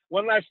thing.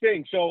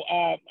 So,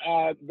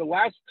 the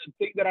last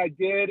thing that I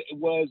did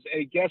was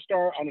a guest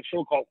star on a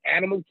show called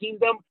Animal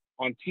Kingdom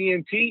on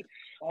TNT.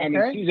 I'm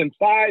in season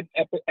 5,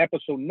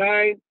 episode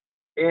 9,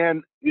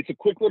 and it's a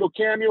quick little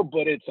cameo,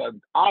 but it's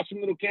an awesome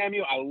little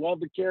cameo. I love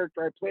the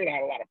character I played. I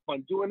had a lot of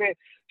fun doing it.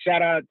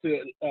 Shout out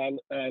to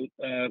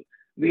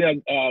Leah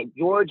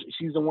George.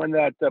 She's the one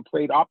that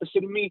played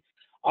opposite of me.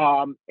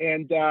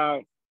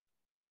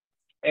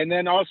 And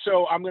then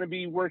also, I'm going to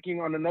be working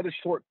on another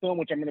short film,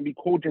 which I'm going to be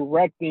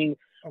co-directing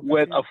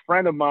with a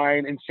friend of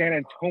mine in San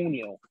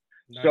Antonio.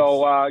 Nice.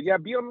 So,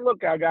 be on the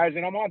lookout, guys.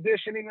 And I'm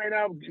auditioning right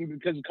now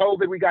because of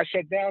COVID. We got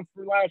shut down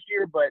for last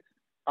year, but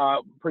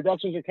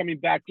productions are coming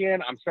back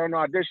in. I'm starting to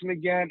audition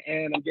again,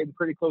 and I'm getting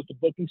pretty close to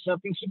booking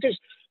something. So just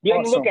be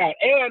on the lookout.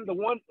 And the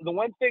one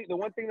thing that I'm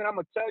going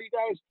to tell you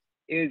guys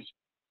is,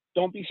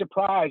 don't be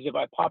surprised if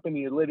I pop into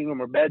your living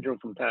room or bedroom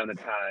from time to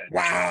time.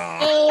 Wow.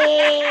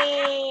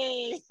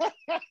 Hey!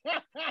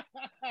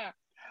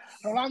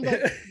 Rolando,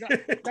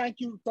 thank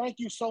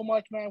you so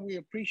much, man. We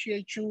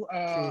appreciate you.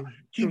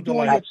 Keep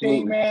doing your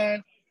thing,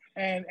 man.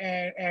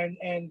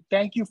 And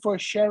thank you for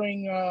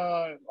sharing,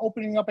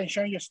 opening up and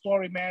sharing your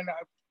story, man.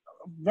 I'm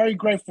very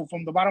grateful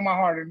from the bottom of my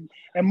heart,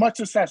 and much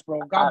success,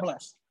 bro. God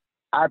bless.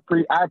 I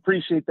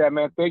appreciate that,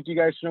 man. Thank you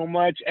guys so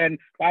much. And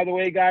by the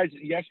way, guys,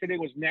 yesterday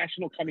was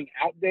National Coming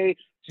Out Day.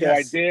 So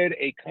I did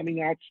a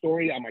coming out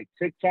story on my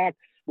TikTok,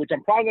 which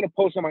I'm probably going to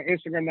post on my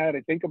Instagram now that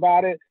I think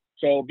about it.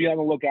 So be on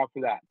the lookout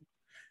for that.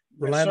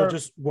 Rolando,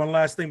 just one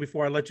last thing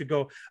before I let you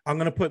go. I'm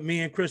going to put me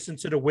and Chris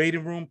into the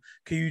waiting room.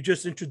 Can you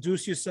just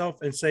introduce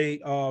yourself and say,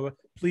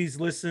 please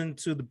listen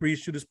to the Breeze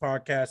Shooters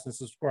podcast and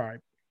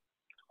subscribe?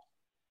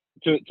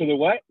 To the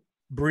what?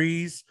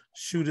 Breeze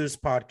Shooters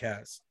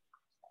podcast.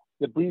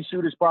 The Breeze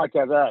Shooters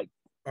podcast. All right.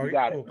 You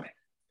got it.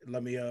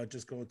 Let me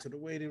just go into the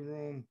waiting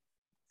room.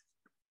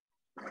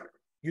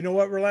 You know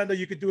what, Rolando?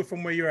 You could do it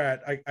from where you're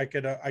at. I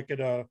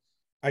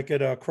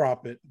could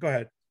crop it. Go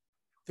ahead.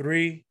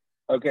 3,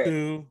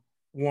 2,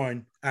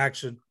 1,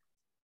 action.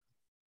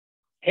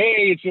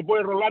 Hey, it's your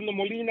boy Rolando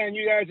Molina, and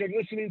you guys are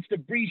listening to the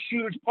Breeze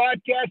Shooters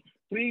podcast.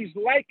 Please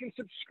like and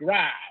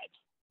subscribe.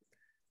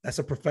 That's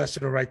a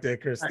professional right there,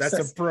 Chris. That's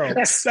a pro.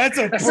 That's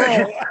a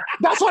pro.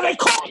 That's what they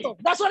called him.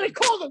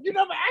 You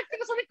never acted.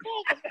 That's what they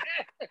called him,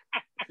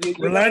 man.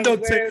 Rolando,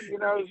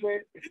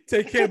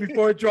 take care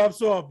before it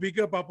drops off. Be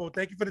good, Papo.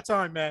 Thank you for the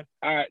time, man.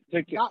 All right,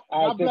 take care.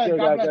 God bless,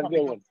 guys. Have a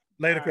good one.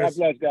 Later, Chris.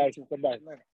 God bless, guys. Bye-bye.